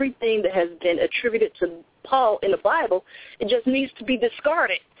say everything that has been attributed to Paul in the Bible, it just needs to be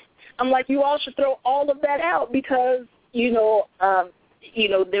discarded. I'm like, you all should throw all of that out because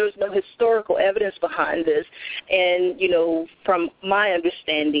there's no historical evidence behind this. And, from my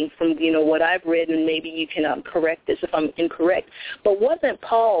understanding, from, what I've read, and maybe you can correct this if I'm incorrect, but wasn't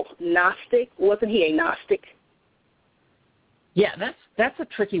Paul Gnostic? Wasn't he a Gnostic? Yeah, that's a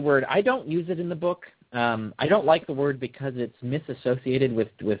tricky word. I don't use it in the book. I don't like the word because it's misassociated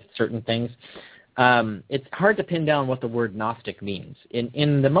with certain things. It's hard to pin down what the word Gnostic means.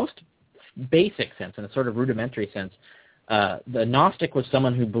 In the most basic sense, in a sort of rudimentary sense, the Gnostic was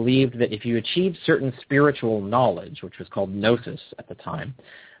someone who believed that if you achieved certain spiritual knowledge, which was called gnosis at the time,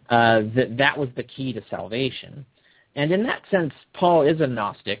 that was the key to salvation. And in that sense, Paul is a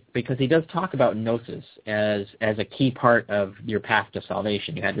Gnostic because he does talk about gnosis as a key part of your path to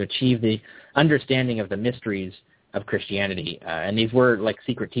salvation. You had to achieve the understanding of the mysteries of Christianity, and these were like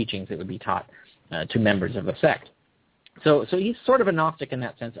secret teachings that would be taught to members of the sect. So he's sort of a Gnostic in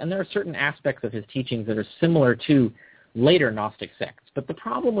that sense, and there are certain aspects of his teachings that are similar to later Gnostic sects. But the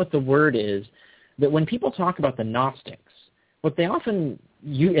problem with the word is that when people talk about the Gnostics, what they often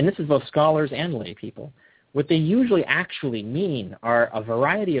use, and this is both scholars and lay people, what they usually actually mean are a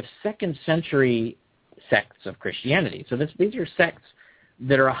variety of second-century sects of Christianity. So these are sects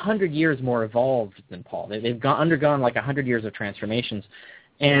that are 100 years more evolved than Paul. They've undergone like 100 years of transformations,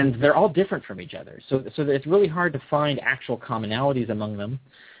 and they're all different from each other. So it's really hard to find actual commonalities among them.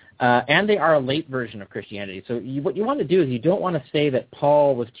 And they are a late version of Christianity. So what you want to do is you don't want to say that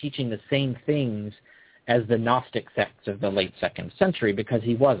Paul was teaching the same things as the Gnostic sects of the late 2nd century, because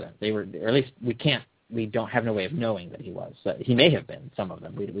he wasn't. They were, or at least we don't have no way of knowing that he was. He may have been, some of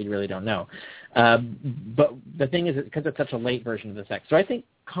them. We really don't know. But the thing is, because it's such a late version of the sect. So I think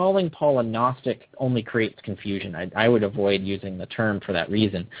calling Paul a Gnostic only creates confusion. I would avoid using the term for that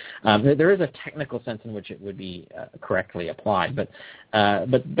reason. There is a technical sense in which it would be correctly applied, but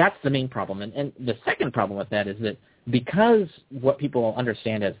that's the main problem. And the second problem with that is that because what people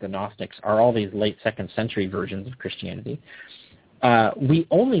understand as the Gnostics are all these late 2nd century versions of Christianity, we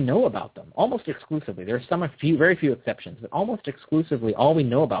only know about them almost exclusively. There are very few exceptions, but almost exclusively all we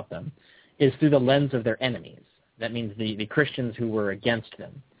know about them is through the lens of their enemies. That means the Christians who were against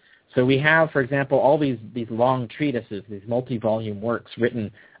them. So we have, for example, all these long treatises, these multi-volume works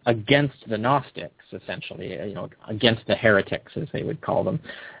written against the Gnostics, essentially, against the heretics, as they would call them.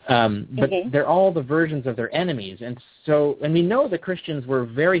 But they're all the versions of their enemies. And we know the Christians were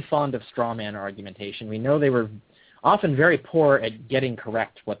very fond of straw man argumentation. We know they were often very poor at getting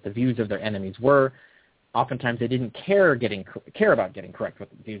correct what the views of their enemies were. Oftentimes they didn't care about getting correct what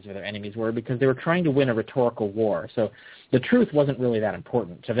the views of their enemies were because they were trying to win a rhetorical war. So the truth wasn't really that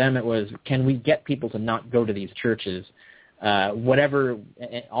important. To them it was, can we get people to not go to these churches, whatever,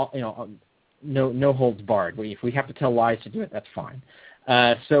 no holds barred. If we have to tell lies to do it, that's fine.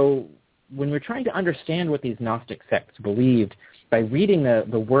 So when we're trying to understand what these Gnostic sects believed, by reading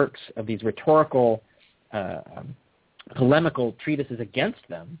the works of these rhetorical, polemical treatises against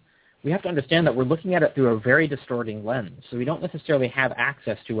them, we have to understand that we're looking at it through a very distorting lens. So we don't necessarily have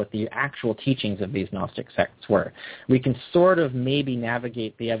access to what the actual teachings of these Gnostic sects were. We can sort of maybe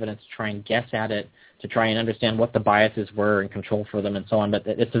navigate the evidence to try and guess at it, to try and understand what the biases were and control for them and so on, but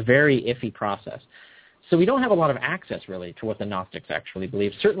it's a very iffy process. So we don't have a lot of access, really, to what the Gnostics actually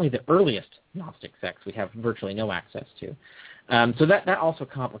believed. Certainly the earliest Gnostic sects we have virtually no access to. So that also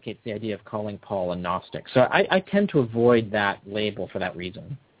complicates the idea of calling Paul a Gnostic. So I tend to avoid that label for that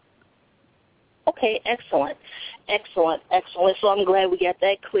reason. Okay, excellent. So I'm glad we got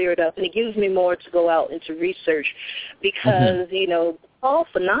that cleared up, and it gives me more to go out into research because, Paul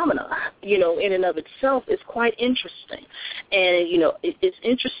phenomena, in and of itself is quite interesting. And, it's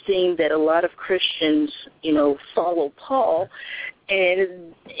interesting that a lot of Christians, follow Paul,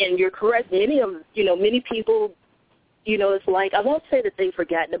 and you're correct. Many people, it's like, I won't say that they've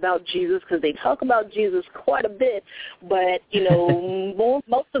forgotten about Jesus because they talk about Jesus quite a bit, but,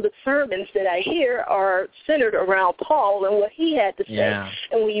 most of the sermons that I hear are centered around Paul and what he had to say. Yeah.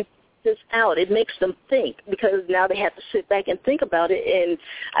 And when you put this out, it makes them think because now they have to sit back and think about it. And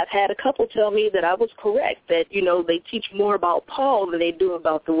I've had a couple tell me that I was correct, that, they teach more about Paul than they do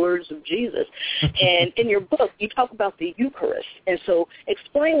about the words of Jesus. And in your book, you talk about the Eucharist. And so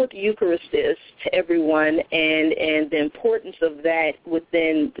explain what the Eucharist is to everyone and the importance of that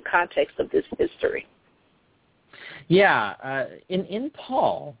within the context of this history. Yeah. In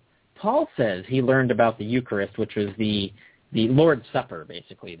Paul says he learned about the Eucharist, which was the Lord's Supper,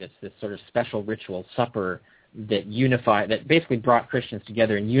 basically, this sort of special ritual supper that basically brought Christians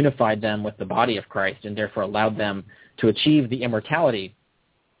together and unified them with the body of Christ and therefore allowed them to achieve the immortality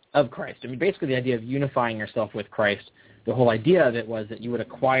of Christ. I mean, basically the idea of unifying yourself with Christ, the whole idea of it was that you would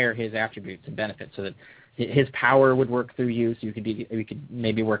acquire his attributes and benefits so that his power would work through you, so you could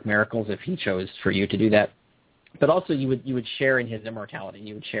maybe work miracles if he chose for you to do that. But also you would share in his immortality,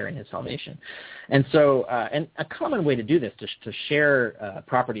 you would share in his salvation. And so and a common way to do this, to share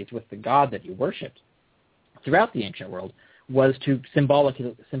properties with the God that you worshipped throughout the ancient world, was to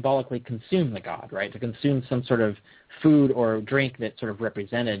symbolically consume the God, right? To consume some sort of food or drink that sort of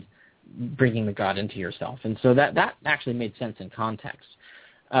represented bringing the God into yourself. And so that actually made sense in context.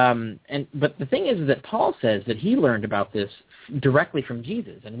 But the thing is that Paul says that he learned about this directly from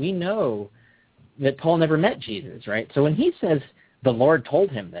Jesus, and we know that Paul never met Jesus, right? So when he says the Lord told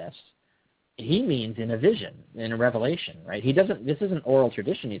him this, he means in a vision, in a revelation, right? This isn't oral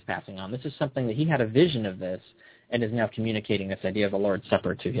tradition he's passing on. This is something that he had a vision of this and is now communicating this idea of the Lord's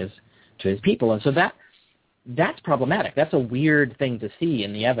Supper to his people. And so that's problematic. That's a weird thing to see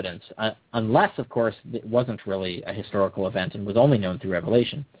in the evidence, unless, of course, it wasn't really a historical event and was only known through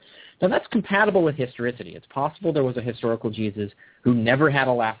revelation. Now, that's compatible with historicity. It's possible there was a historical Jesus who never had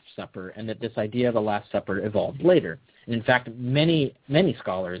a Last Supper and that this idea of the Last Supper evolved later. And in fact, many, many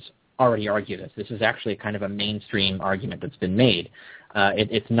scholars already argue this. This is actually kind of a mainstream argument that's been made.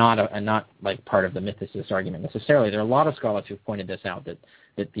 It's not like part of the mythicist argument necessarily. There are a lot of scholars who've pointed this out, that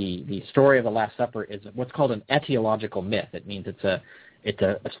the story of the Last Supper is what's called an etiological myth. It means it's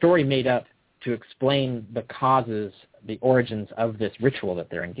a story made up to explain the causes, the origins of this ritual that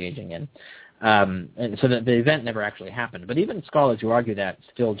they're engaging in. And so that the event never actually happened. But even scholars who argue that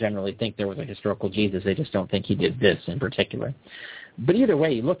still generally think there was a historical Jesus. They just don't think he did this in particular. But either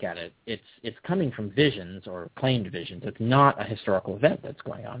way you look at it, it's coming from visions or claimed visions. It's not a historical event that's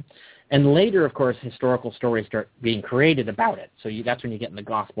going on. And later, of course, historical stories start being created about it. So that's when you get in the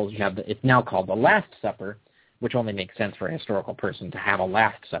Gospels. You have it's now called the Last Supper, which only makes sense for a historical person to have a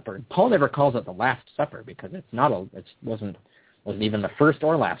Last Supper. Paul never calls it the Last Supper because it wasn't even the first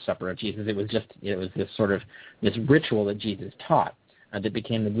or last supper of Jesus. It was this sort of this ritual that Jesus taught that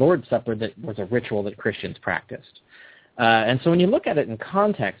became the Lord's Supper that was a ritual that Christians practiced. And so when you look at it in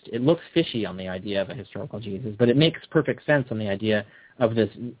context, it looks fishy on the idea of a historical Jesus, but it makes perfect sense on the idea of this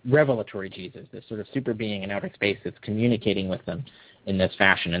revelatory Jesus, this sort of super being in outer space that's communicating with them in this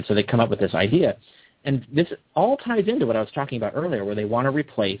fashion. And so they come up with this idea. And this all ties into what I was talking about earlier, where they want to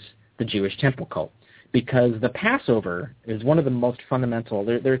replace the Jewish temple cult. Because the Passover is one of the most fundamental.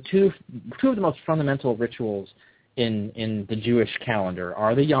 There are two of the most fundamental rituals in the Jewish calendar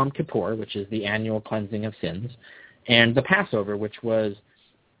are the Yom Kippur, which is the annual cleansing of sins, and the Passover, which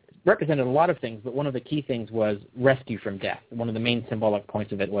represented a lot of things, but one of the key things was rescue from death. One of the main symbolic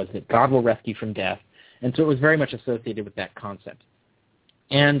points of it was that God will rescue from death, and so it was very much associated with that concept.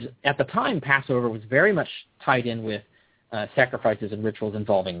 And at the time, Passover was very much tied in with sacrifices and rituals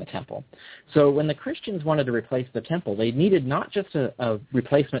involving the temple. So when the Christians wanted to replace the temple, they needed not just a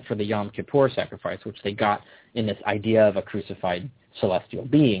replacement for the Yom Kippur sacrifice, which they got in this idea of a crucified celestial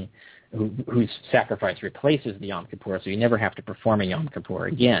being whose sacrifice replaces the Yom Kippur, so you never have to perform a Yom Kippur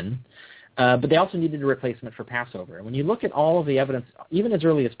again. But they also needed a replacement for Passover. And when you look at all of the evidence, even as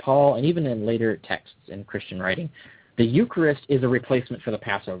early as Paul and even in later texts in Christian writing, the Eucharist is a replacement for the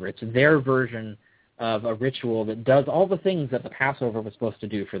Passover. It's their version of a ritual that does all the things that the Passover was supposed to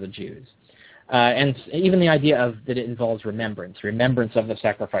do for the Jews. And even the idea of that it involves remembrance of the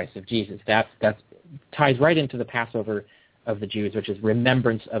sacrifice of Jesus. That ties right into the Passover of the Jews, which is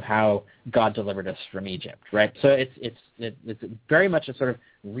remembrance of how God delivered us from Egypt, right? So it's very much a sort of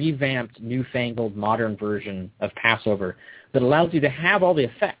revamped, newfangled, modern version of Passover that allows you to have all the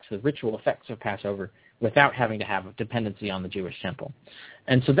effects, the ritual effects of Passover, without having to have a dependency on the Jewish temple.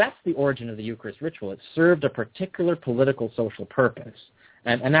 And so that's the origin of the Eucharist ritual. It served a particular political, social purpose,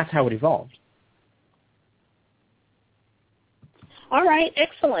 and that's how it evolved. All right,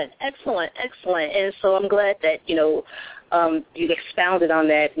 excellent. And so I'm glad that, you expounded on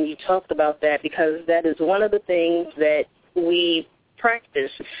that and you talked about that, because that is one of the things that we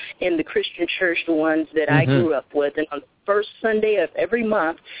practice in the Christian church, the ones that I grew up with. And on the first Sunday of every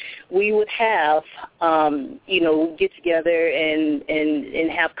month, we would have, get together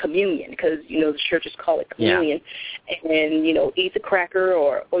and have communion, because, the churches call it communion, and, eat the cracker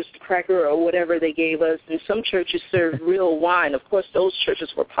or oyster cracker or whatever they gave us. And some churches serve real wine. Of course, those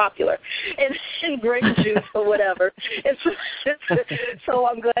churches were popular, and grape juice or whatever. And so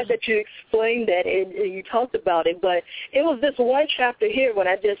I'm glad that you explained that and you talked about it. But it was this one chapter here when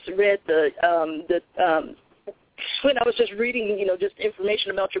I just read when I was just reading, just information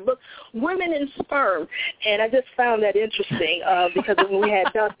about your book, Women in Sperm, and I just found that interesting because when we had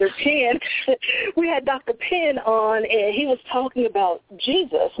Dr. Penn on, and he was talking about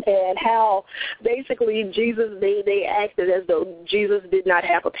Jesus and how basically Jesus, they acted as though Jesus did not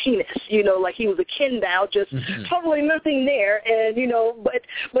have a penis, like he was a Ken doll, just totally nothing there, and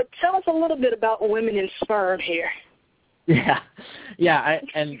but tell us a little bit about Women in Sperm here.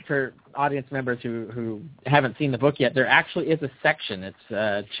 And for audience members who haven't seen the book yet, there actually is a section. It's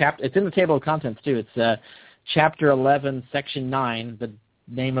it's in the table of contents too. It's chapter 11, section 9. The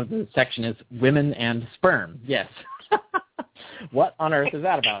name of the section is Women and Sperm. Yes. What on earth is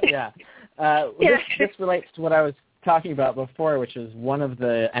that about? This relates to what I was talking about before, which is one of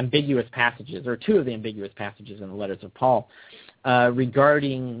the ambiguous passages, or two of the ambiguous passages in the letters of Paul,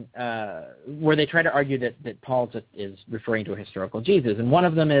 regarding where they try to argue that Paul is referring to a historical Jesus. And one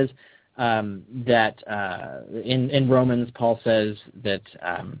of them is that in Romans, Paul says that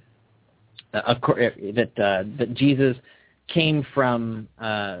Jesus came from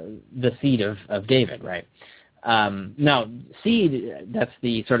the seed of David, right? Now, seed, that's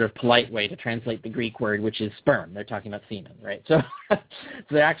the sort of polite way to translate the Greek word, which is sperm. They're talking about semen, right? So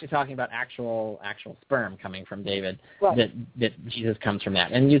they're actually talking about actual sperm coming from David, right. that Jesus comes from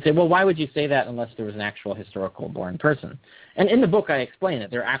that. And you'd say, well, why would you say that unless there was an actual historical born person? And in the book I explain that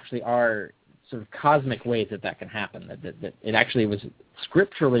there actually are sort of cosmic ways that can happen, that it actually was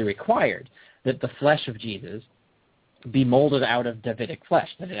scripturally required that the flesh of Jesus be molded out of Davidic flesh,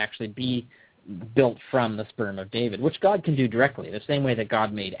 that it actually be built from the sperm of David, which God can do directly, the same way that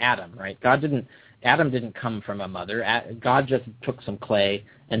God made Adam, right? Adam didn't come from a mother. God just took some clay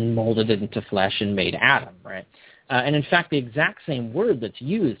and molded it into flesh and made Adam, right? And in fact, the exact same word that's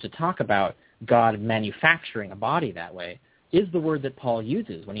used to talk about God manufacturing a body that way is the word that Paul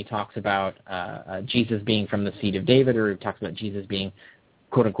uses when he talks about Jesus being from the seed of David, or he talks about Jesus being,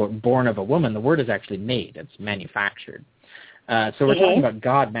 quote-unquote, born of a woman. The word is actually made. It's manufactured. So we're talking about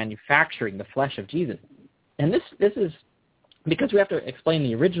God manufacturing the flesh of Jesus. And this is because we have to explain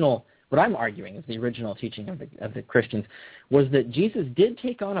the original. What I'm arguing is the original teaching of the Christians was that Jesus did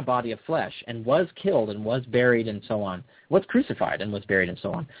take on a body of flesh and was killed and was buried and so on, was crucified and was buried and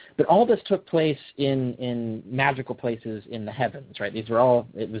so on. But all this took place in magical places in the heavens, right? These were all,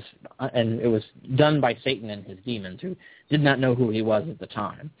 it was done by Satan and his demons, who did not know who he was at the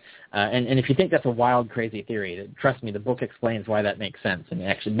time. And if you think that's a wild, crazy theory, trust me, the book explains why that makes sense, and it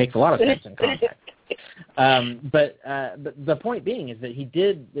actually makes a lot of sense in context. But the point being is that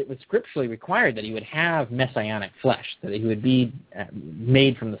it was scripturally required that he would have messianic flesh, that he would be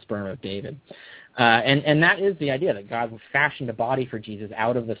made from the sperm of David. And that is the idea, that God fashioned a body for Jesus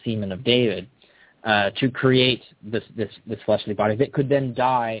out of the semen of David to create this fleshly body that could then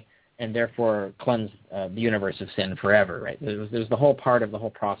die and therefore cleanse the universe of sin forever, right? There's the whole part of the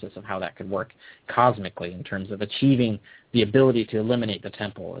whole process of how that could work cosmically in terms of achieving the ability to eliminate the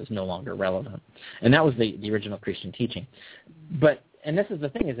temple is no longer relevant. And that was the original Christian teaching. And this is the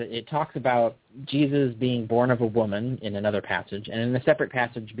thing, is that it talks about Jesus being born of a woman in another passage, and in a separate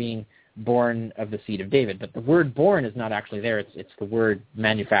passage being born of the seed of David. But the word born is not actually there. It's the word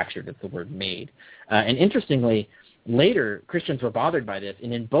manufactured. It's the word made. And interestingly, later, Christians were bothered by this,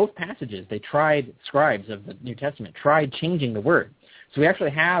 and in both passages, scribes of the New Testament tried changing the word. So we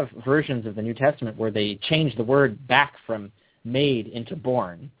actually have versions of the New Testament where they changed the word back from made into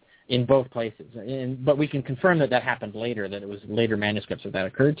born in both places. But we can confirm that happened later, that it was later manuscripts that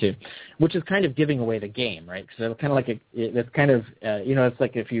occurred to, which is kind of giving away the game, right? So kind of like it's kind of it's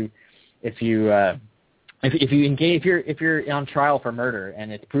like if you're on trial for murder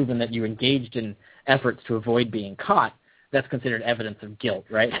and it's proven that you engaged in efforts to avoid being caught, that's considered evidence of guilt,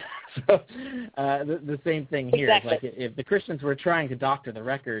 right? So the same thing here. Exactly. It's like if the Christians were trying to doctor the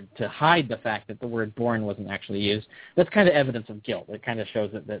record to hide the fact that the word born wasn't actually used, that's kind of evidence of guilt. It kind of shows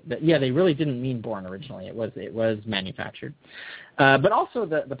that they really didn't mean born originally. It was manufactured. But also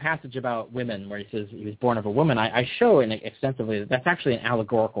the passage about women where he says he was born of a woman, I show extensively that that's actually an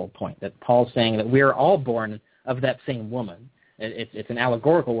allegorical point, that Paul's saying that we are all born of that same woman. It's an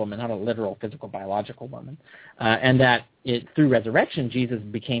allegorical woman, not a literal, physical, biological woman. And that through resurrection, Jesus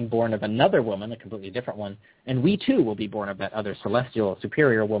became born of another woman, a completely different one, and we too will be born of that other celestial,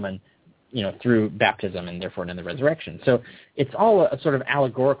 superior woman, through baptism and therefore in the resurrection. So it's all a sort of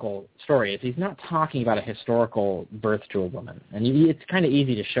allegorical story. He's not talking about a historical birth to a woman. And it's kind of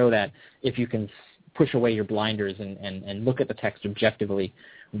easy to show that if you can push away your blinders and look at the text objectively,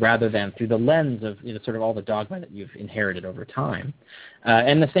 rather than through the lens of sort of all the dogma that you've inherited over time.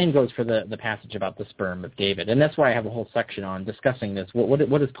 And the same goes for the passage about the sperm of David. And that's why I have a whole section on discussing this. What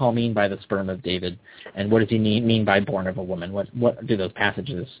does Paul mean by the sperm of David, and what does he mean by born of a woman? What do those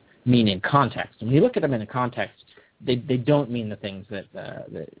passages mean in context? And when you look at them in a context, they don't mean the things that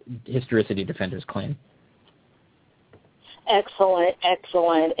the historicity defenders claim. Excellent.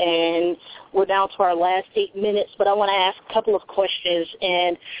 And we're down to our last 8 minutes, but I want to ask a couple of questions.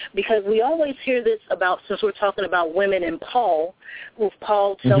 And because we always hear this about, since we're talking about women and Paul, with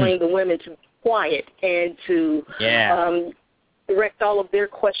Paul telling the women to be quiet and to direct all of their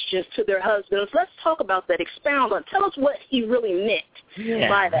questions to their husbands. Let's talk about that. Expound on. Tell us what he really meant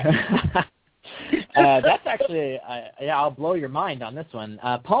by that. That's actually, I'll blow your mind on this one.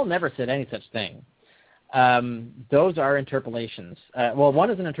 Paul never said any such thing. Those are interpolations. Well, one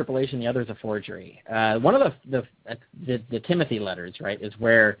is an interpolation, the other is a forgery. One of the Timothy letters, right, is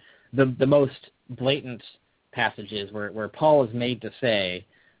where the most blatant passage is where Paul is made to say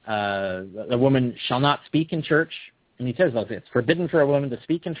a woman shall not speak in church, and he says it's forbidden for a woman to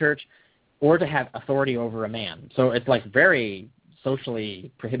speak in church or to have authority over a man. So it's like very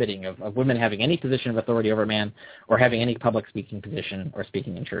socially prohibiting of women having any position of authority over a man or having any public speaking position or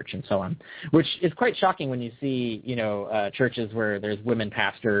speaking in church and so on, which is quite shocking when you see, churches where there's women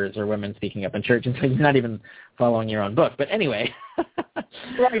pastors or women speaking up in church, and so you're not even following your own book. But anyway,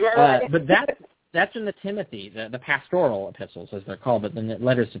 right. But that's in the Timothy, the pastoral epistles, as they're called, but then the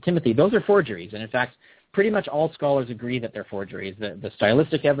letters to Timothy, those are forgeries. And in fact, pretty much all scholars agree that they're forgeries. The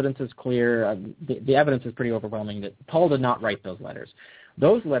stylistic evidence is clear. The evidence is pretty overwhelming that Paul did not write those letters.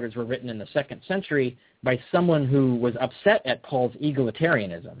 Those letters were written in the 2nd century by someone who was upset at Paul's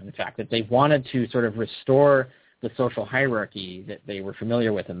egalitarianism, in fact, that they wanted to sort of restore the social hierarchy that they were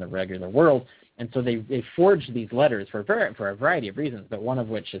familiar with in the regular world. And so they forged these letters for a variety of reasons, but one of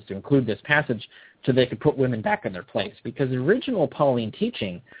which is to include this passage so they could put women back in their place. Because the original Pauline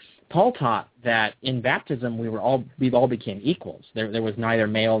teaching Paul taught that in baptism we all became equals. There was neither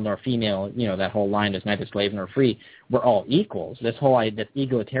male nor female. That whole line is neither slave nor free. We're all equals. This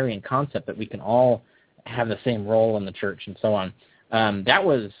egalitarian concept that we can all have the same role in the church and so on. That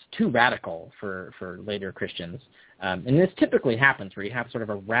was too radical for later Christians. And this typically happens where you have sort of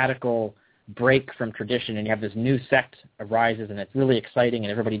a radical break from tradition and you have this new sect arises and it's really exciting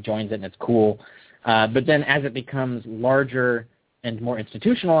and everybody joins it and it's cool. But then as it becomes larger and more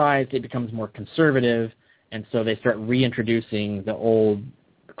institutionalized, it becomes more conservative, and so they start reintroducing the old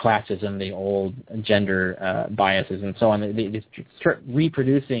classism, the old gender biases, and so on. They start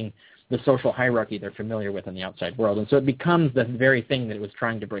reproducing the social hierarchy they're familiar with in the outside world, and so it becomes the very thing that it was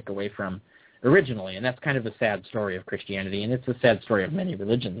trying to break away from originally, and that's kind of the sad story of Christianity, and it's the sad story of many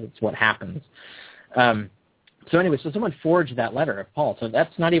religions. It's what happens. So anyway, someone forged that letter of Paul, so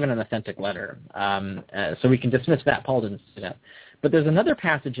that's not even an authentic letter. So we can dismiss that. Paul didn't say that. But there's another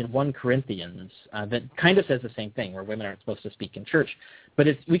passage in 1 Corinthians that kind of says the same thing, where women aren't supposed to speak in church. But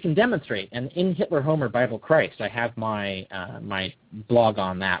we can demonstrate, and in Hitler, Homer, Bible, Christ, I have my blog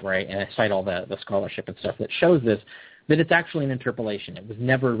on that, where I cite all the scholarship and stuff that shows this, that it's actually an interpolation. It was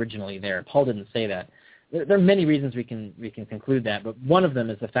never originally there. Paul didn't say that. There are many reasons we can conclude that, but one of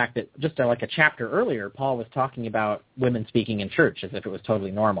them is the fact that just like a chapter earlier, Paul was talking about women speaking in church as if it was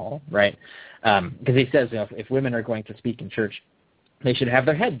totally normal, right? Because he says if women are going to speak in church, they should have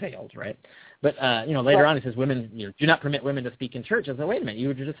their head veiled, right? But later on he says women do not permit women to speak in church. I was like, wait a minute,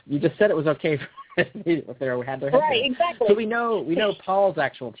 you just said it was okay if they had their head veiled. Right, exactly. So we know Paul's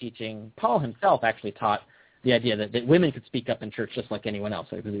actual teaching. Paul himself actually taught the idea that women could speak up in church just like anyone else.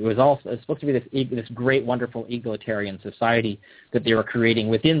 It was supposed to be this great, wonderful egalitarian society that they were creating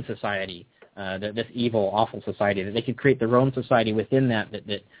within society, this evil, awful society, that they could create their own society within that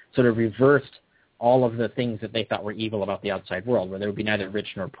sort of reversed all of the things that they thought were evil about the outside world, where there would be neither rich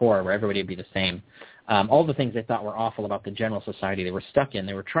nor poor, where everybody would be the same. All the things they thought were awful about the general society they were stuck in.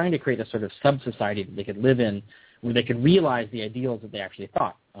 They were trying to create a sort of sub-society that they could live in, where they could realize the ideals that they actually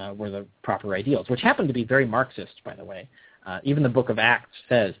thought were the proper ideals, which happened to be very Marxist, by the way. Even the book of Acts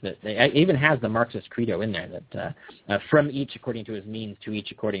says that it even has the Marxist credo in there, that from each according to his means, to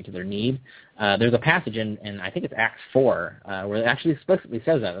each according to their need. There's a passage in I think it's Acts 4, where it actually explicitly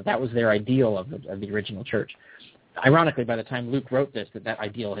says that was their ideal of the original church. Ironically, by the time Luke wrote this, that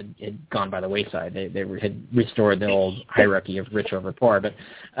ideal had gone by the wayside. They had restored the old hierarchy of rich over poor.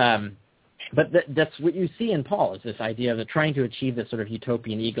 But that's what you see in Paul, is this idea of trying to achieve this sort of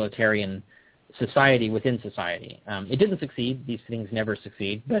utopian, egalitarian society within society. It didn't succeed. These things never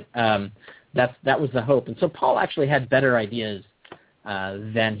succeed, but that was the hope. And so Paul actually had better ideas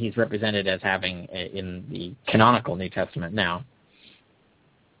than he's represented as having in the canonical New Testament now.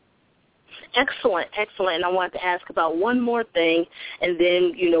 Excellent. And I wanted to ask about one more thing, and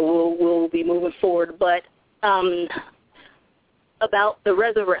then we'll be moving forward. But about the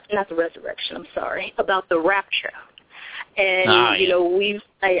about the rapture. And,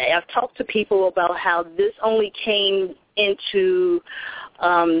 I've talked to people about how this only came into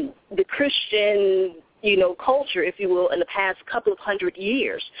the Christian, culture, if you will, in the past couple of 100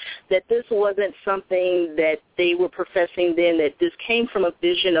 years, that this wasn't something that they were professing then, that this came from a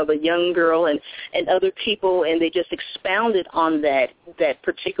vision of a young girl and other people, and they just expounded on that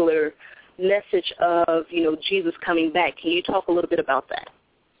particular message of, Jesus coming back. Can you talk a little bit about that?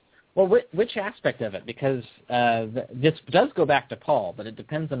 Well, which aspect of it? Because this does go back to Paul, but it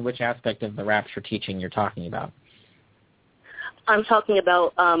depends on which aspect of the rapture teaching you're talking about. I'm talking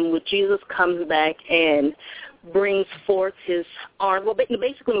about when Jesus comes back and brings forth his arm. Well,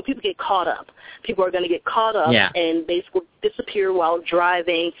 basically, when people get caught up, people are going to get caught up and basically disappear while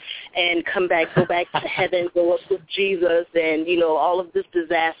driving and go back to heaven, go up with Jesus, and, all of this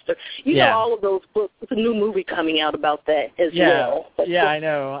disaster. All of those books. There's a new movie coming out about that as well. Yeah, I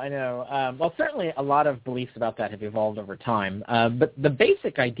know. Well, certainly a lot of beliefs about that have evolved over time. But the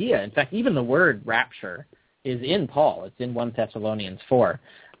basic idea, in fact, even the word rapture, is in Paul. It's in 1 Thessalonians 4.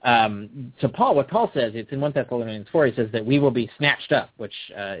 So Paul, what Paul says, it's in 1 Thessalonians 4, he says that we will be snatched up, which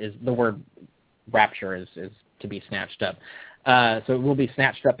is the word rapture is to be snatched up. So we'll be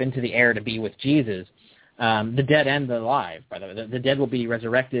snatched up into the air to be with Jesus. The dead and the alive, by the way. The dead will be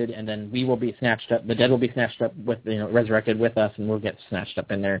resurrected, and then we will be snatched up. The dead will be snatched up resurrected with us, and we'll get snatched up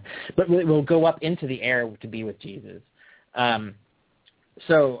in there. But we'll go up into the air to be with Jesus.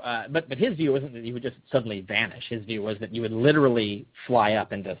 But his view wasn't that you would just suddenly vanish. His view was that you would literally fly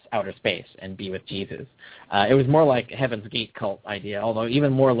up into outer space and be with Jesus. It was more like Heaven's Gate cult idea, although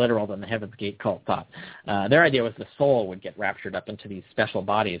even more literal than the Heaven's Gate cult thought. Their idea was the soul would get raptured up into these special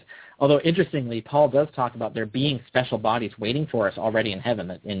bodies. Although, interestingly, Paul does talk about there being special bodies waiting for us already in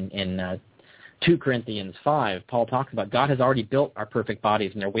heaven. In 2 Corinthians 5, Paul talks about God has already built our perfect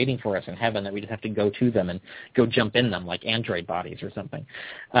bodies, and they're waiting for us in heaven, that we just have to go to them and go jump in them like android bodies or something.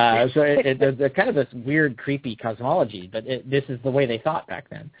 They're kind of this weird, creepy cosmology, but this is the way they thought back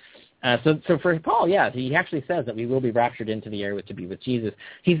then. So for Paul, yeah, he actually says that we will be raptured into the air to be with Jesus.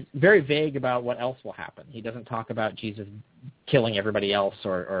 He's very vague about what else will happen. He doesn't talk about Jesus killing everybody else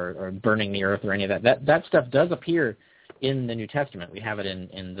or burning the earth or any of that. That stuff does appear in the New Testament. We have it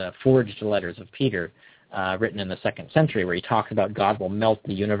in the forged letters of Peter, written in the 2nd century, where he talks about God will melt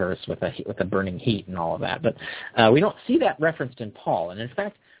the universe with a burning heat and all of that. But we don't see that referenced in Paul. And in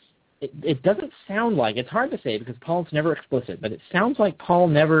fact, it doesn't sound like, it's hard to say because Paul's never explicit, but it sounds like Paul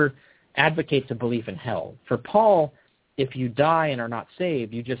never advocates a belief in hell. For Paul, if you die and are not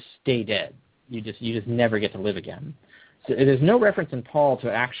saved, you just stay dead. You just never get to live again. So there's no reference in Paul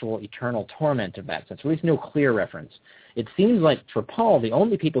to actual eternal torment of that sense, at least no clear reference. It seems like for Paul, the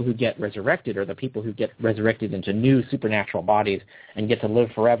only people who get resurrected are the people who get resurrected into new supernatural bodies and get to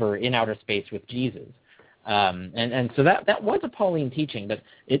live forever in outer space with Jesus. And so that was a Pauline teaching, but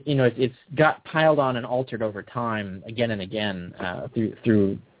it's got piled on and altered over time again and again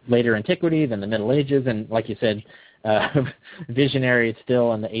through later antiquity, then the Middle Ages, and like you said, visionaries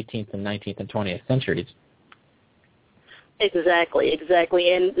still in the 18th and 19th and 20th centuries. Exactly.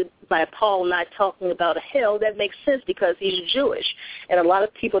 And by Paul not talking about a hell, that makes sense because he's Jewish. And a lot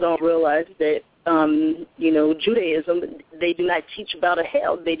of people don't realize that, Judaism, they do not teach about a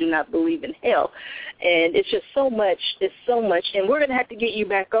hell. They do not believe in hell. And it's just so much. And we're going to have to get you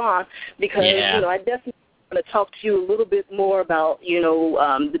back on because, I definitely want to talk to you a little bit more about,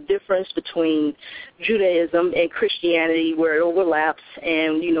 the difference between Judaism and Christianity, where it overlaps,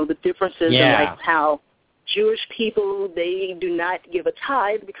 and, the differences in like how Jewish people, they do not give a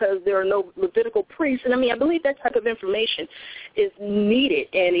tithe because there are no Levitical priests. And, I believe that type of information is needed.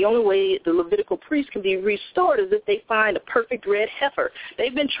 And the only way the Levitical priests can be restored is if they find a perfect red heifer.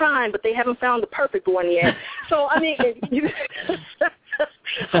 They've been trying, but they haven't found the perfect one yet. So,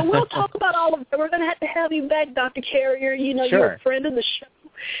 so we'll talk about all of that. We're going to have you back, Dr. Carrier. Sure. You're a friend of the show.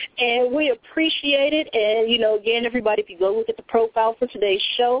 And we appreciate it. And, again, everybody, if you go look at the profile for today's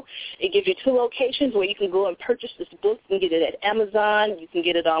show, it gives you 2 locations where you can go and purchase this book. You can get it at Amazon. You can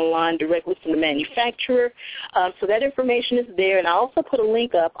get it online directly from the manufacturer. So that information is there. And I also put a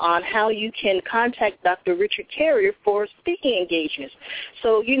link up on how you can contact Dr. Richard Carrier for speaking engagements.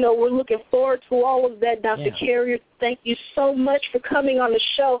 So, we're looking forward to all of that, Dr. Carrier. Thank you so much for coming on the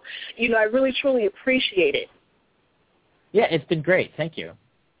show. I really, truly appreciate it. Yeah, it's been great. Thank you.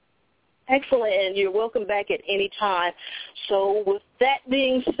 Excellent, and you're welcome back at any time. So with that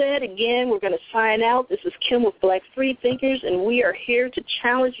being said, again, we're going to sign out. This is Kim with Black Free Thinkers, and we are here to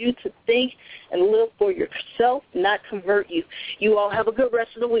challenge you to think and live for yourself, not convert you. You all have a good rest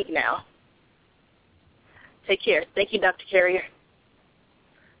of the week now. Take care. Thank you, Dr. Carrier.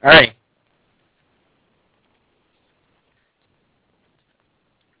 All right.